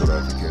experience the South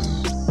African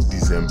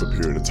December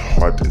period. It's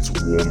hot, it's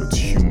warm, it's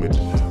humid,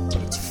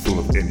 but it's full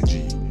of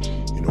energy.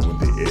 You know, when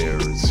the air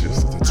is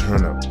just a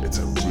turn up, it's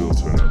a real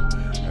turn up.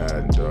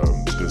 And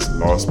this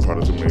last part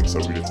of the mix, I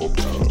really hope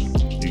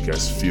you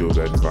guys feel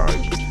that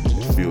vibe,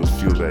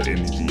 feel that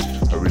energy.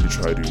 I really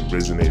try to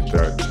resonate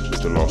that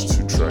with the last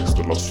few tracks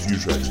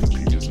in the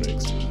previous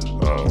mix.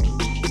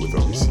 With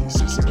obviously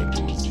Sissy and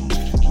Josie,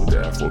 with the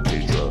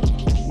Afro-K drop,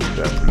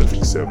 that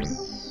Prolific 7.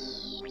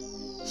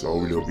 So I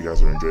really hope you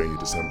guys are enjoying your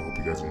December. Hope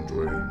you guys are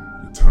enjoying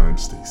your time.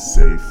 Stay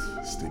safe,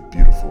 stay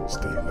beautiful,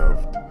 stay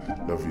loved.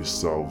 Love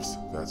yourselves.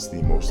 That's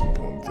the most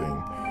important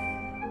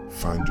thing.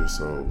 Find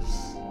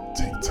yourselves.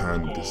 Take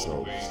time with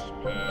yourselves.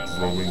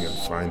 Growing and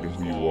finding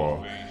who you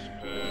are.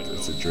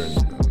 It's a journey,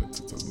 man.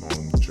 It's a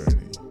long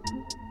journey.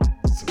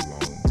 It's a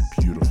long,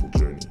 beautiful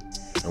journey.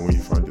 And when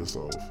you find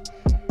yourself,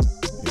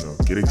 you know,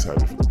 get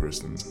excited for the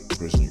person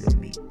you're gonna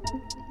meet.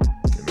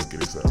 You know,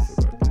 get excited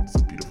for that.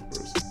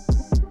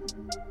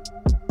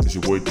 It's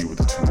your boy D with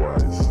the 2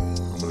 Y's.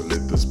 I'm gonna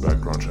let this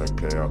background track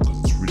play out because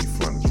it's really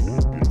fun, it's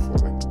really beautiful.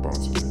 I like to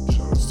bounce on it.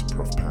 Shout outs to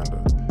Prof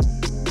Panda.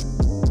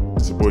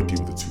 It's your boy D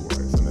with the 2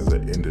 Y's.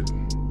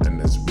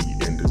 And as we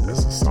ended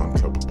as a Sound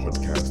Club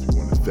podcast,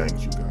 we want to thank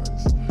you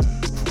guys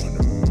for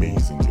an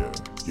amazing year.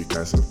 You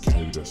guys have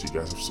carried us, you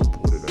guys have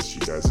supported us,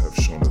 you guys have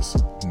shown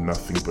us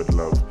nothing but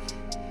love.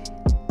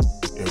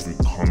 Every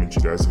comment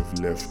you guys have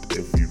left,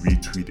 every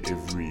retweet,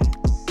 every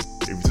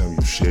time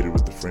you've shared it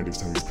with a friend, every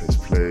time you press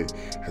play,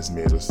 has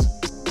made us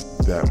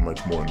that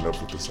much more in love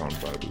with the Sound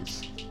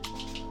Vibers.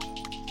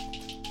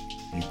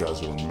 You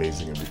guys are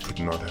amazing, and we could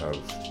not have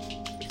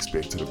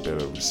expected a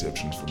better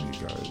reception from you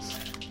guys.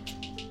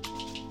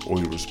 All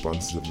your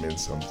responses have meant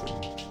something.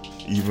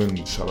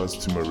 Even shout outs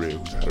to Maria,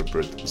 who's had her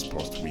birthday this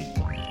past week.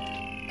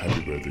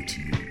 Happy birthday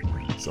to you.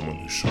 Someone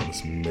who's shown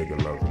us mega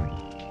love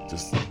and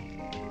just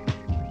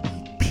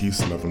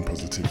peace, love, and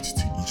positivity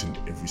to each and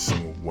every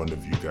single one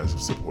of you guys who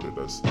supported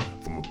us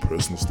from a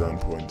personal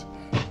standpoint,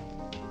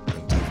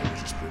 and to even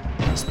just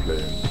press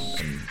play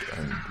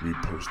and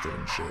repost it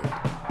and share it.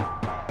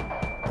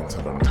 And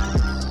tell them from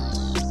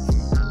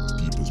the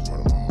deepest part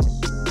of my heart.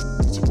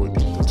 It's your boy D,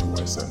 the 2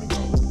 Y's signing out.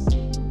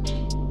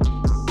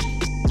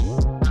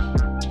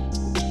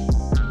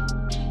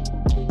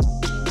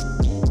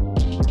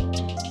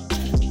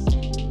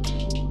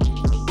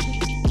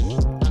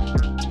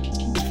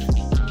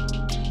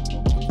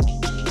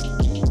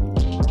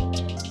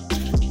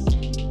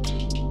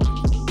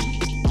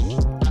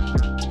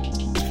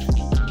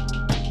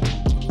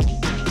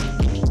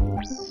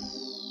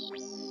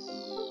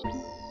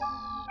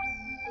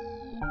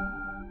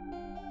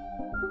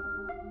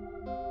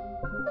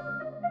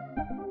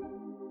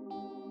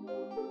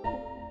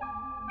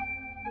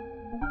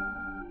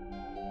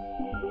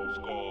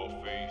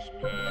 Scarface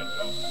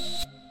Panda.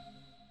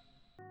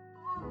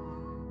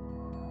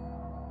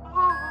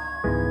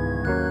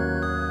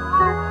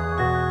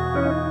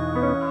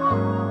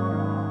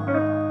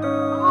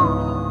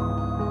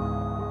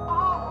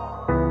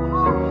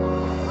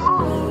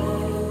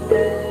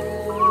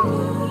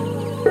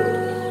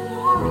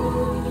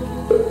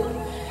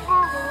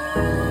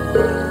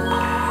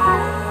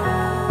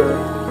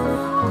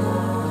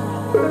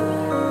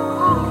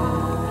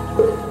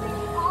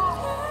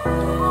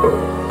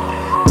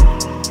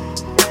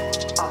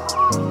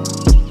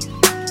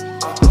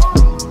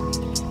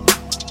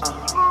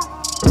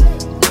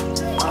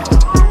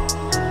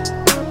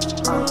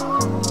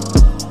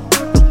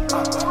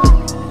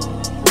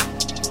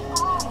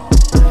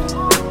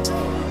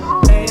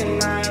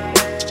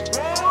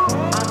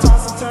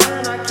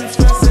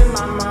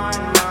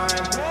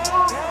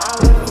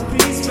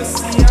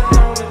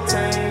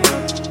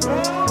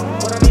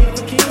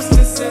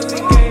 Silly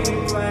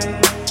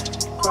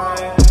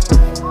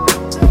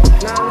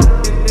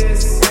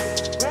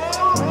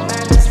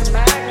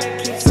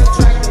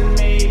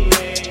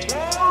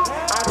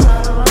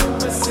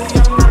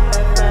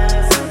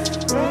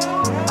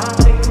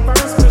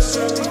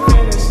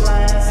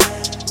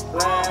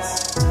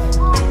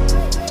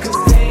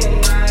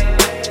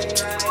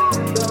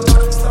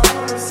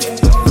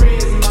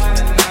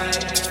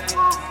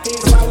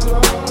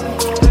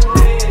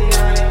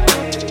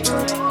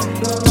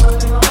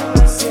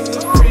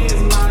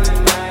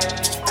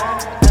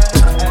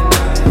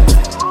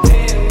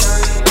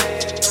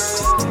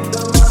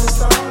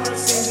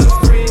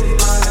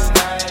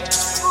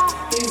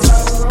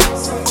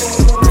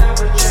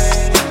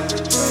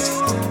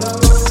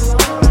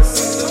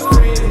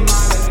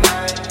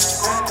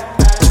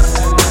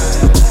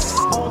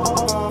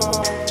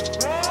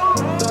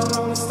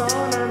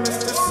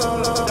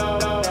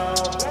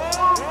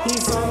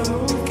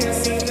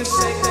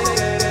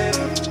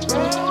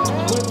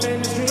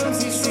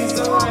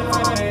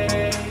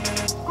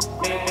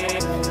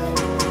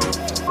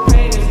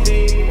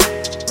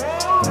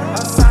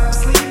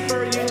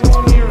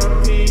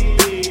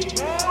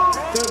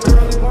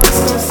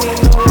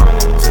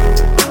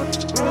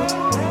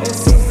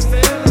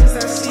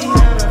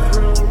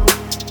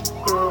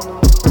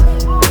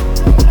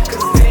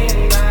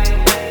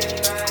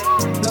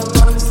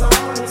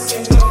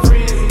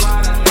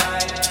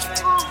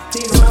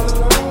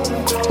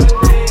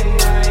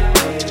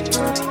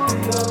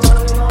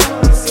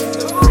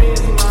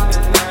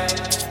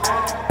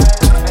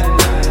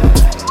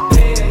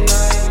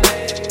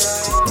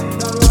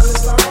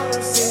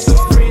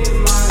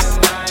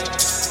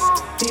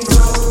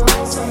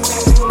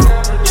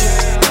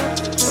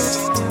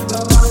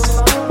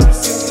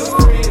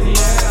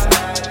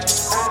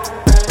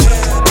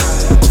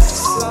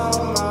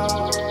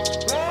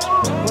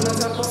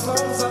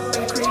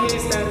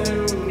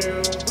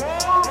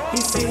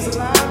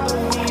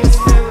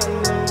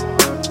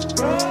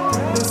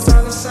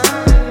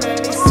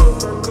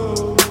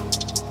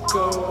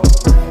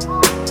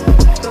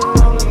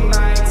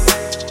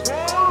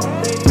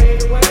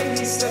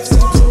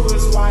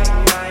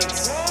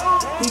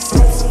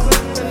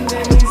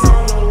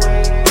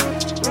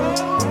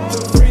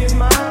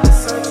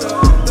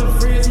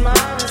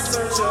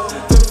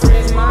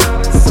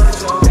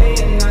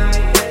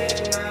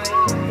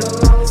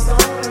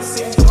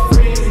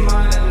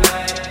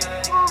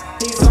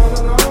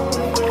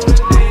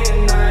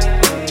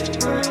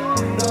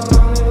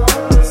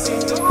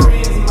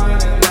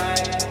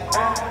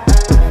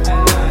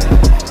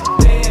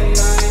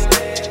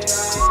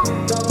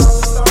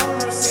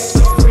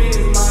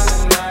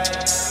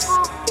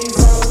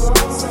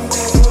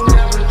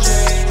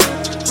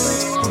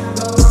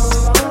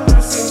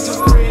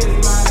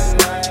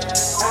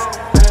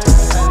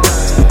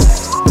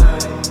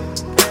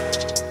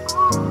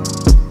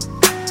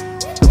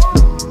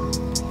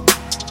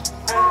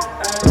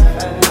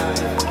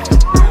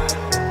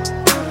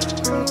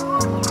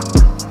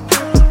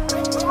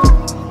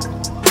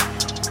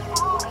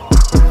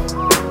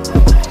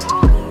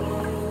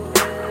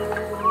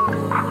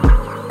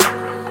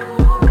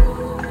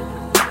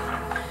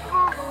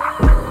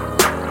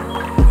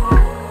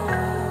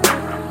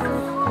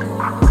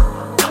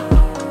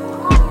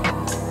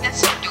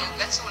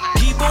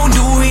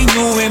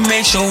you and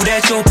make sure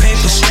that your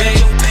paper's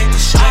straight.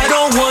 I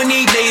don't want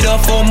it later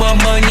for my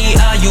money,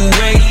 are you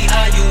ready?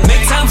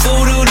 Make time for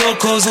the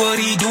locals, what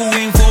he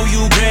doing for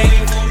you, great?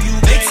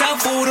 Make time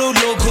for the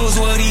locals,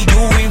 what he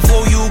doing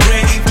for you,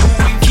 great?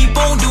 Keep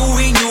on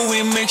doing you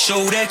and make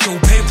sure that your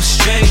paper's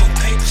straight.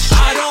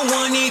 I don't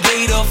want it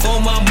later for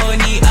my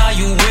money, are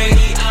you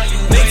ready?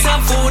 Make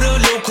time for the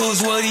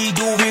locals, what he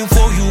doing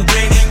for you,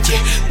 great?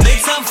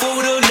 Make time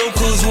for the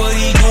locals, what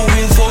he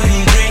doing for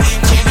you, great?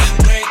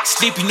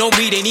 Sleepy, no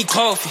meat, ain't need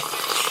coffee.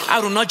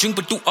 I do not drink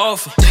but too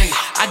often.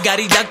 I got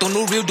it locked on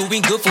the real,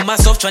 doing good for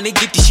myself, tryna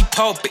get this shit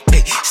poppin'.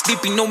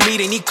 Sleepy, no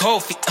meat, ain't need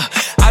coffee.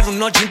 I do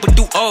not drink but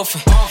too often.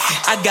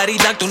 I got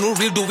it locked on the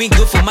real, doing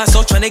good for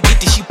myself, tryna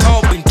get this shit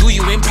poppin'. Do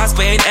you and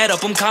prosper and add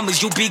up them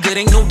commas, you be good,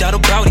 ain't no doubt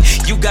about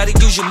it. You gotta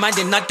use your mind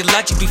and not the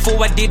logic.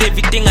 Before I did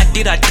everything I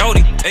did, I thought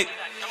it. Hey.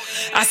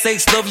 I say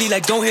it's lovely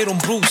like don't hit on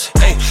Bruce.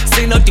 Hey,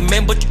 say nothing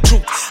man but the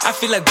truth. I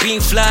feel like being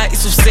fly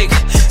is so sick.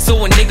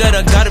 So a nigga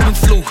done got him in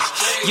flu.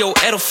 Yo,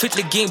 Adolf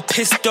Hitler getting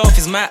pissed off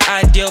is my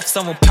idea of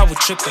someone power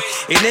tripping.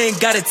 It ain't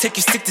gotta take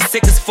you 60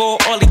 seconds for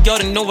all of y'all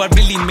to know I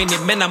really mean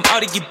it. Man, I'm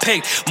out to get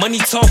paid. Money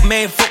talk,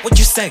 man, fuck what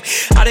you say.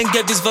 I didn't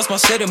get this verse my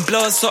sweat and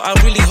blood, so I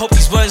really hope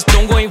these words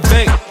don't go in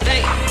vain.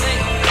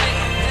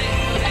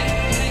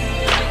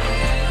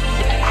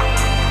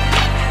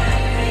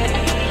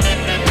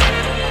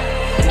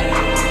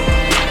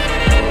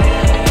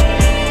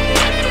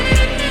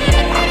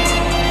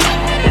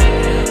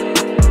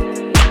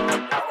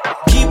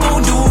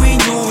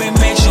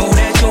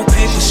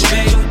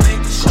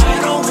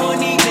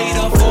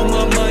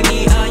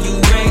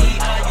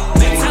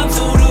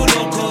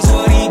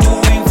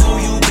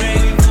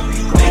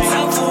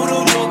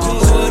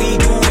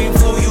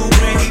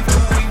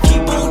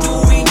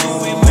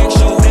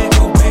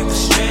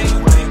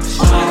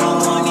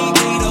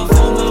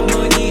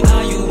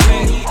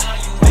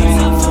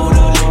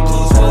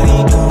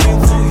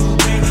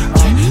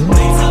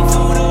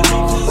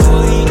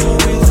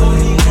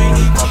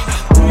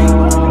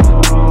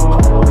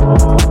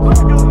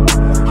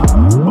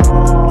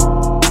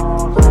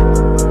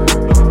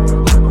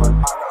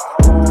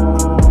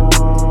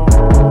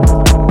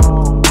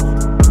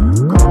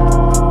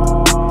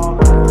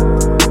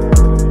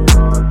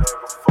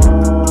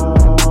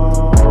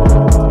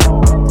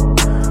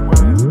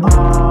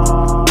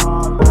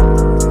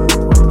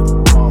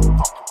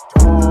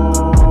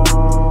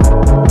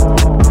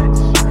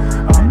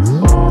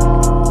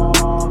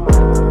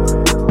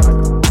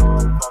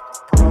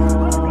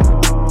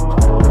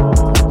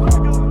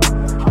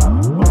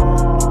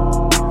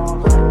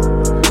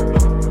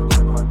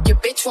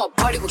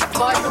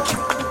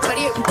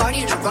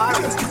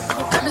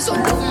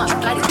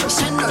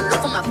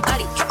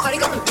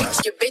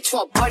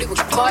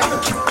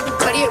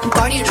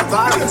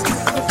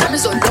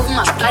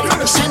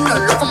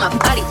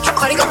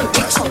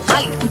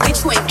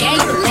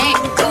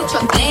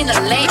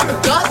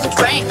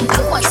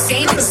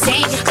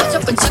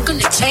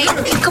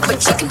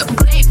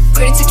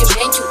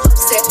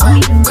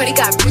 Cardi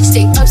got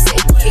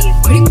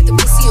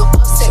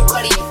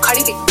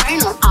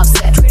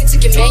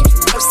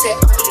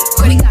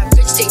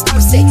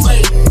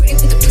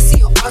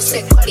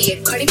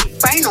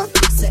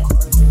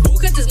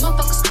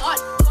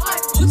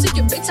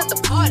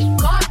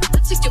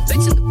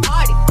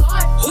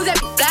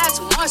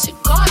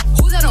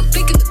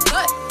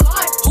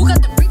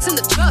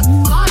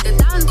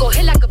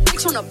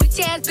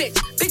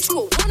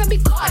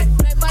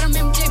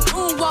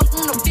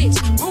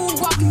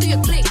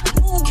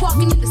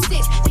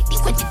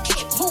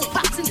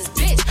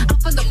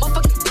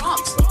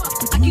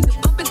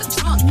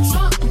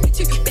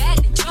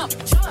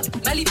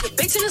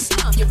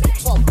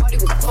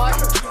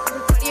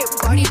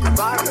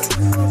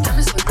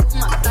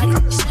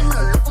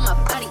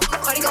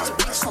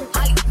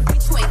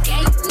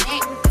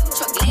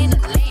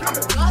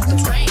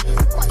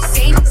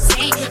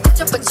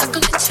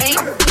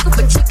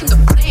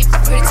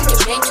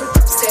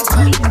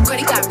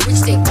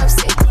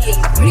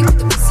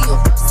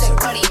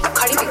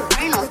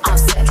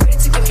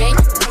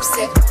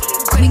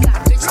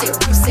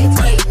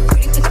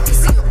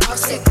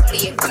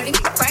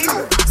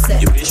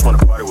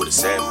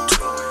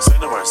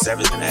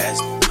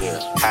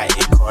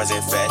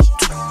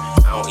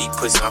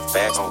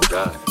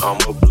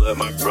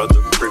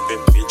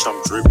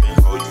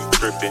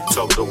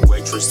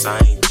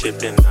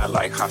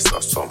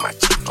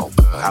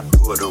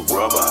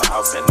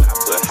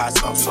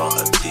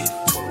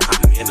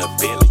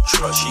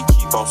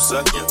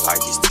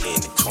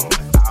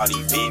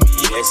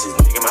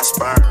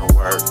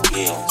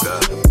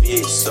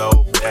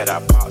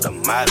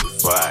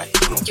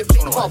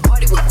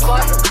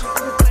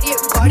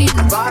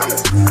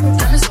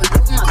rich,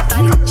 they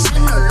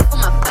upset.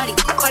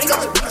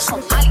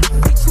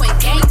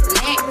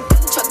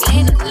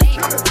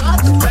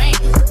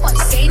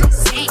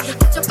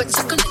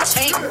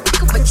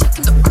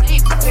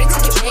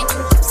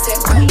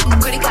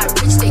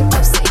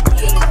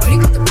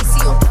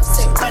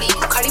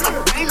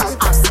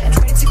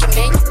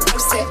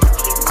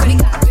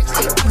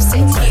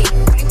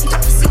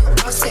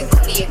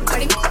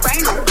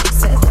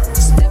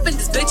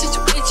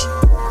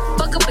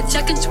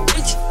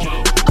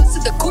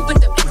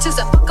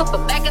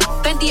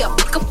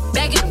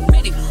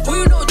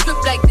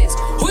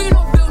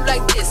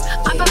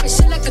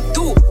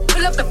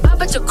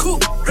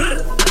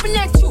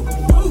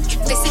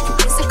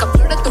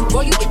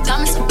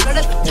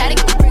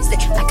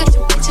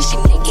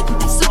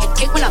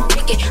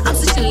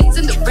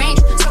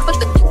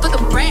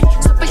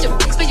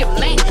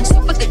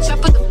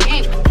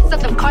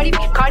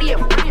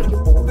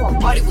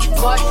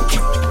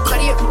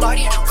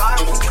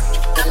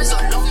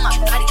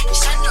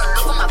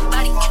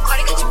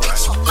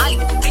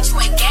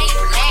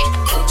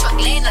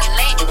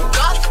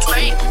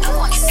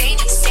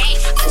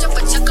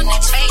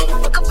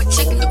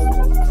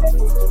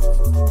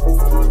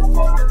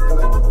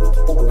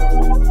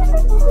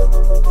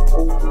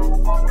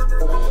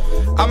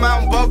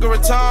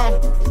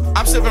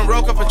 I'm sipping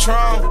Roca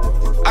Patron.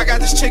 I got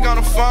this chick on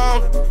the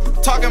phone,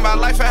 talking about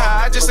life and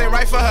how I just ain't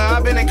right for her.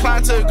 I've been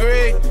inclined to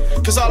agree,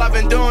 cause all I've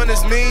been doing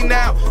is me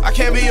now. I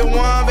can't be a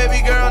one,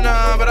 baby girl,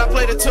 nah, but I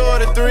play the 2 or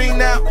the 3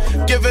 now.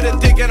 Give it a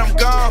dick and I'm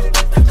gone.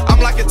 I'm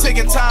like a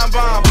ticking time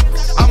bomb.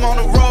 I'm on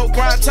the road,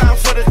 grind time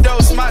for the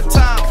dose, my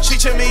time. She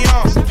cheer me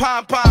on,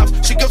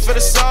 pom-poms. She good for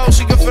the soul,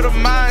 she good for the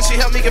mind. She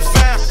help me get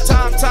found,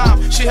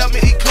 time. She help me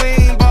eat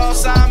clean,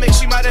 balsamic.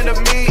 She might end up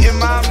me and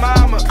my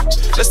mama.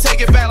 Let's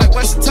take it back like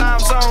Western time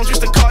zones.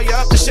 Used to call you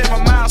up to share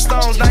my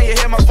milestones. Now you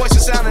hear my voice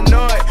and sound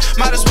annoyed.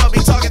 Might as well be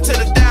talking to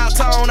the dial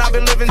tone. I've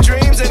been living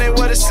dreams and ain't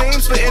what it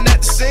seems. Splitting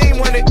at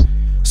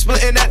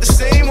the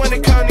seam when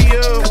it come to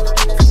you.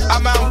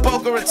 I'm out in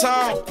Boca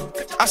Raton.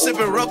 I'm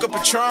sipping Roca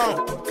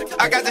Patron.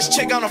 I got this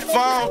chick on the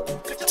phone,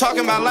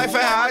 talking about life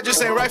and how I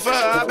just ain't right for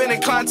her. I've been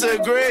inclined to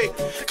agree,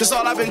 cause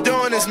all I've been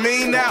doing is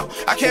me now.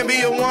 I can't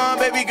be a one,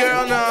 baby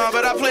girl, no,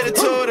 but I play the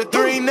 2 or the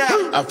 3 now.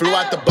 I flew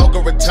out to Boca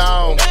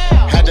Raton,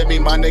 had to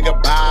meet my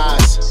nigga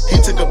Boz.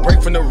 He took a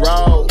break from the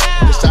road,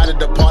 decided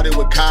to party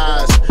with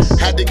Kaz.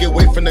 Had to get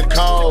away from the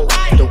cold,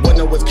 the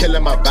winter was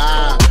killing my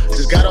vibe.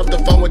 Just got off the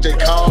phone with J.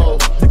 Cole,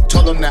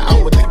 told him that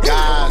I'm with the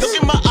guys.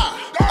 Look in my eye,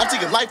 I'm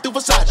taking life through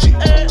Versace.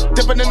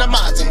 Dipping in the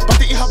Monty, about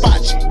to eat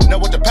hibachi. Know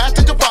what the past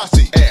took a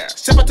bossy.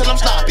 Sipping till I'm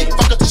sloppy,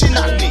 fuck her till she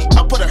knock me.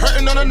 I put her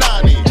hurting on a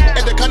 90,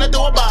 and they kinda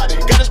throw a body.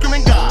 Got her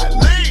screaming God,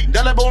 lead,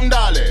 dale boom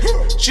dale.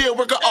 She'll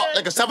work her up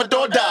like a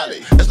Salvador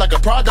Dali. It's like a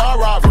Prada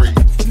robbery,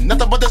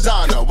 nothing but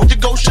designer. We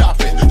could go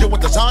shopping, you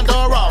with the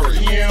Zonda Rari.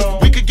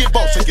 We could get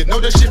both, so you know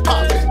that shit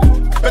poppin'.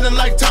 Feeling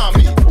like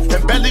Tommy,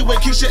 and Belly with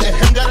Keisha and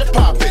him got it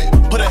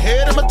poppin'. Put her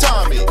head in my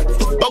Tommy,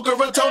 Boca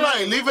Raton, I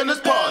ain't leaving this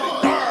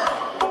party.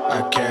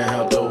 I can't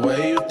help the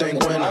way you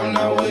think when I'm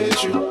not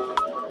with you.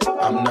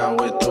 I'm not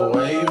with the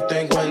way you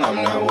think when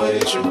I'm not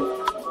with you.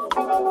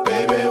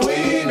 Baby,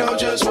 we know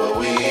just what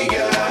we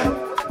got.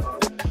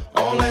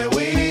 Only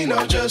we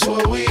know just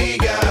what we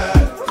got.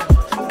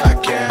 I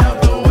can't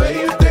help the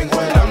way you think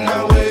when I'm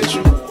not with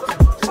you.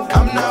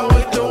 I'm not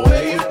with the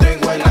way you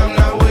think when I'm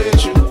not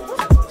with you.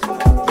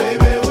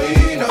 Baby,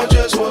 we know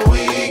just what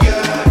we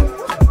got.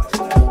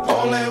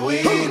 Only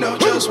we know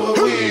just what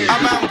we got.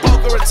 I'm out in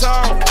Boca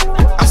Raton.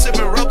 I'm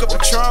sipping Roca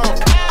Patron.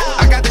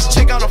 I got this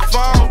chick on the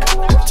phone,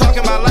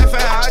 talking about life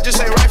and how I just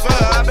ain't right for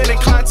her. I've been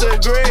inclined to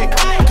agree,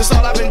 cause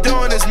all I've been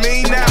doing is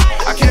me now.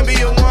 I can't be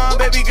a one,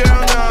 baby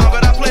girl, no,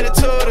 but I play the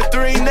 2 or the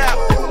 3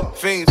 now.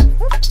 Fiends.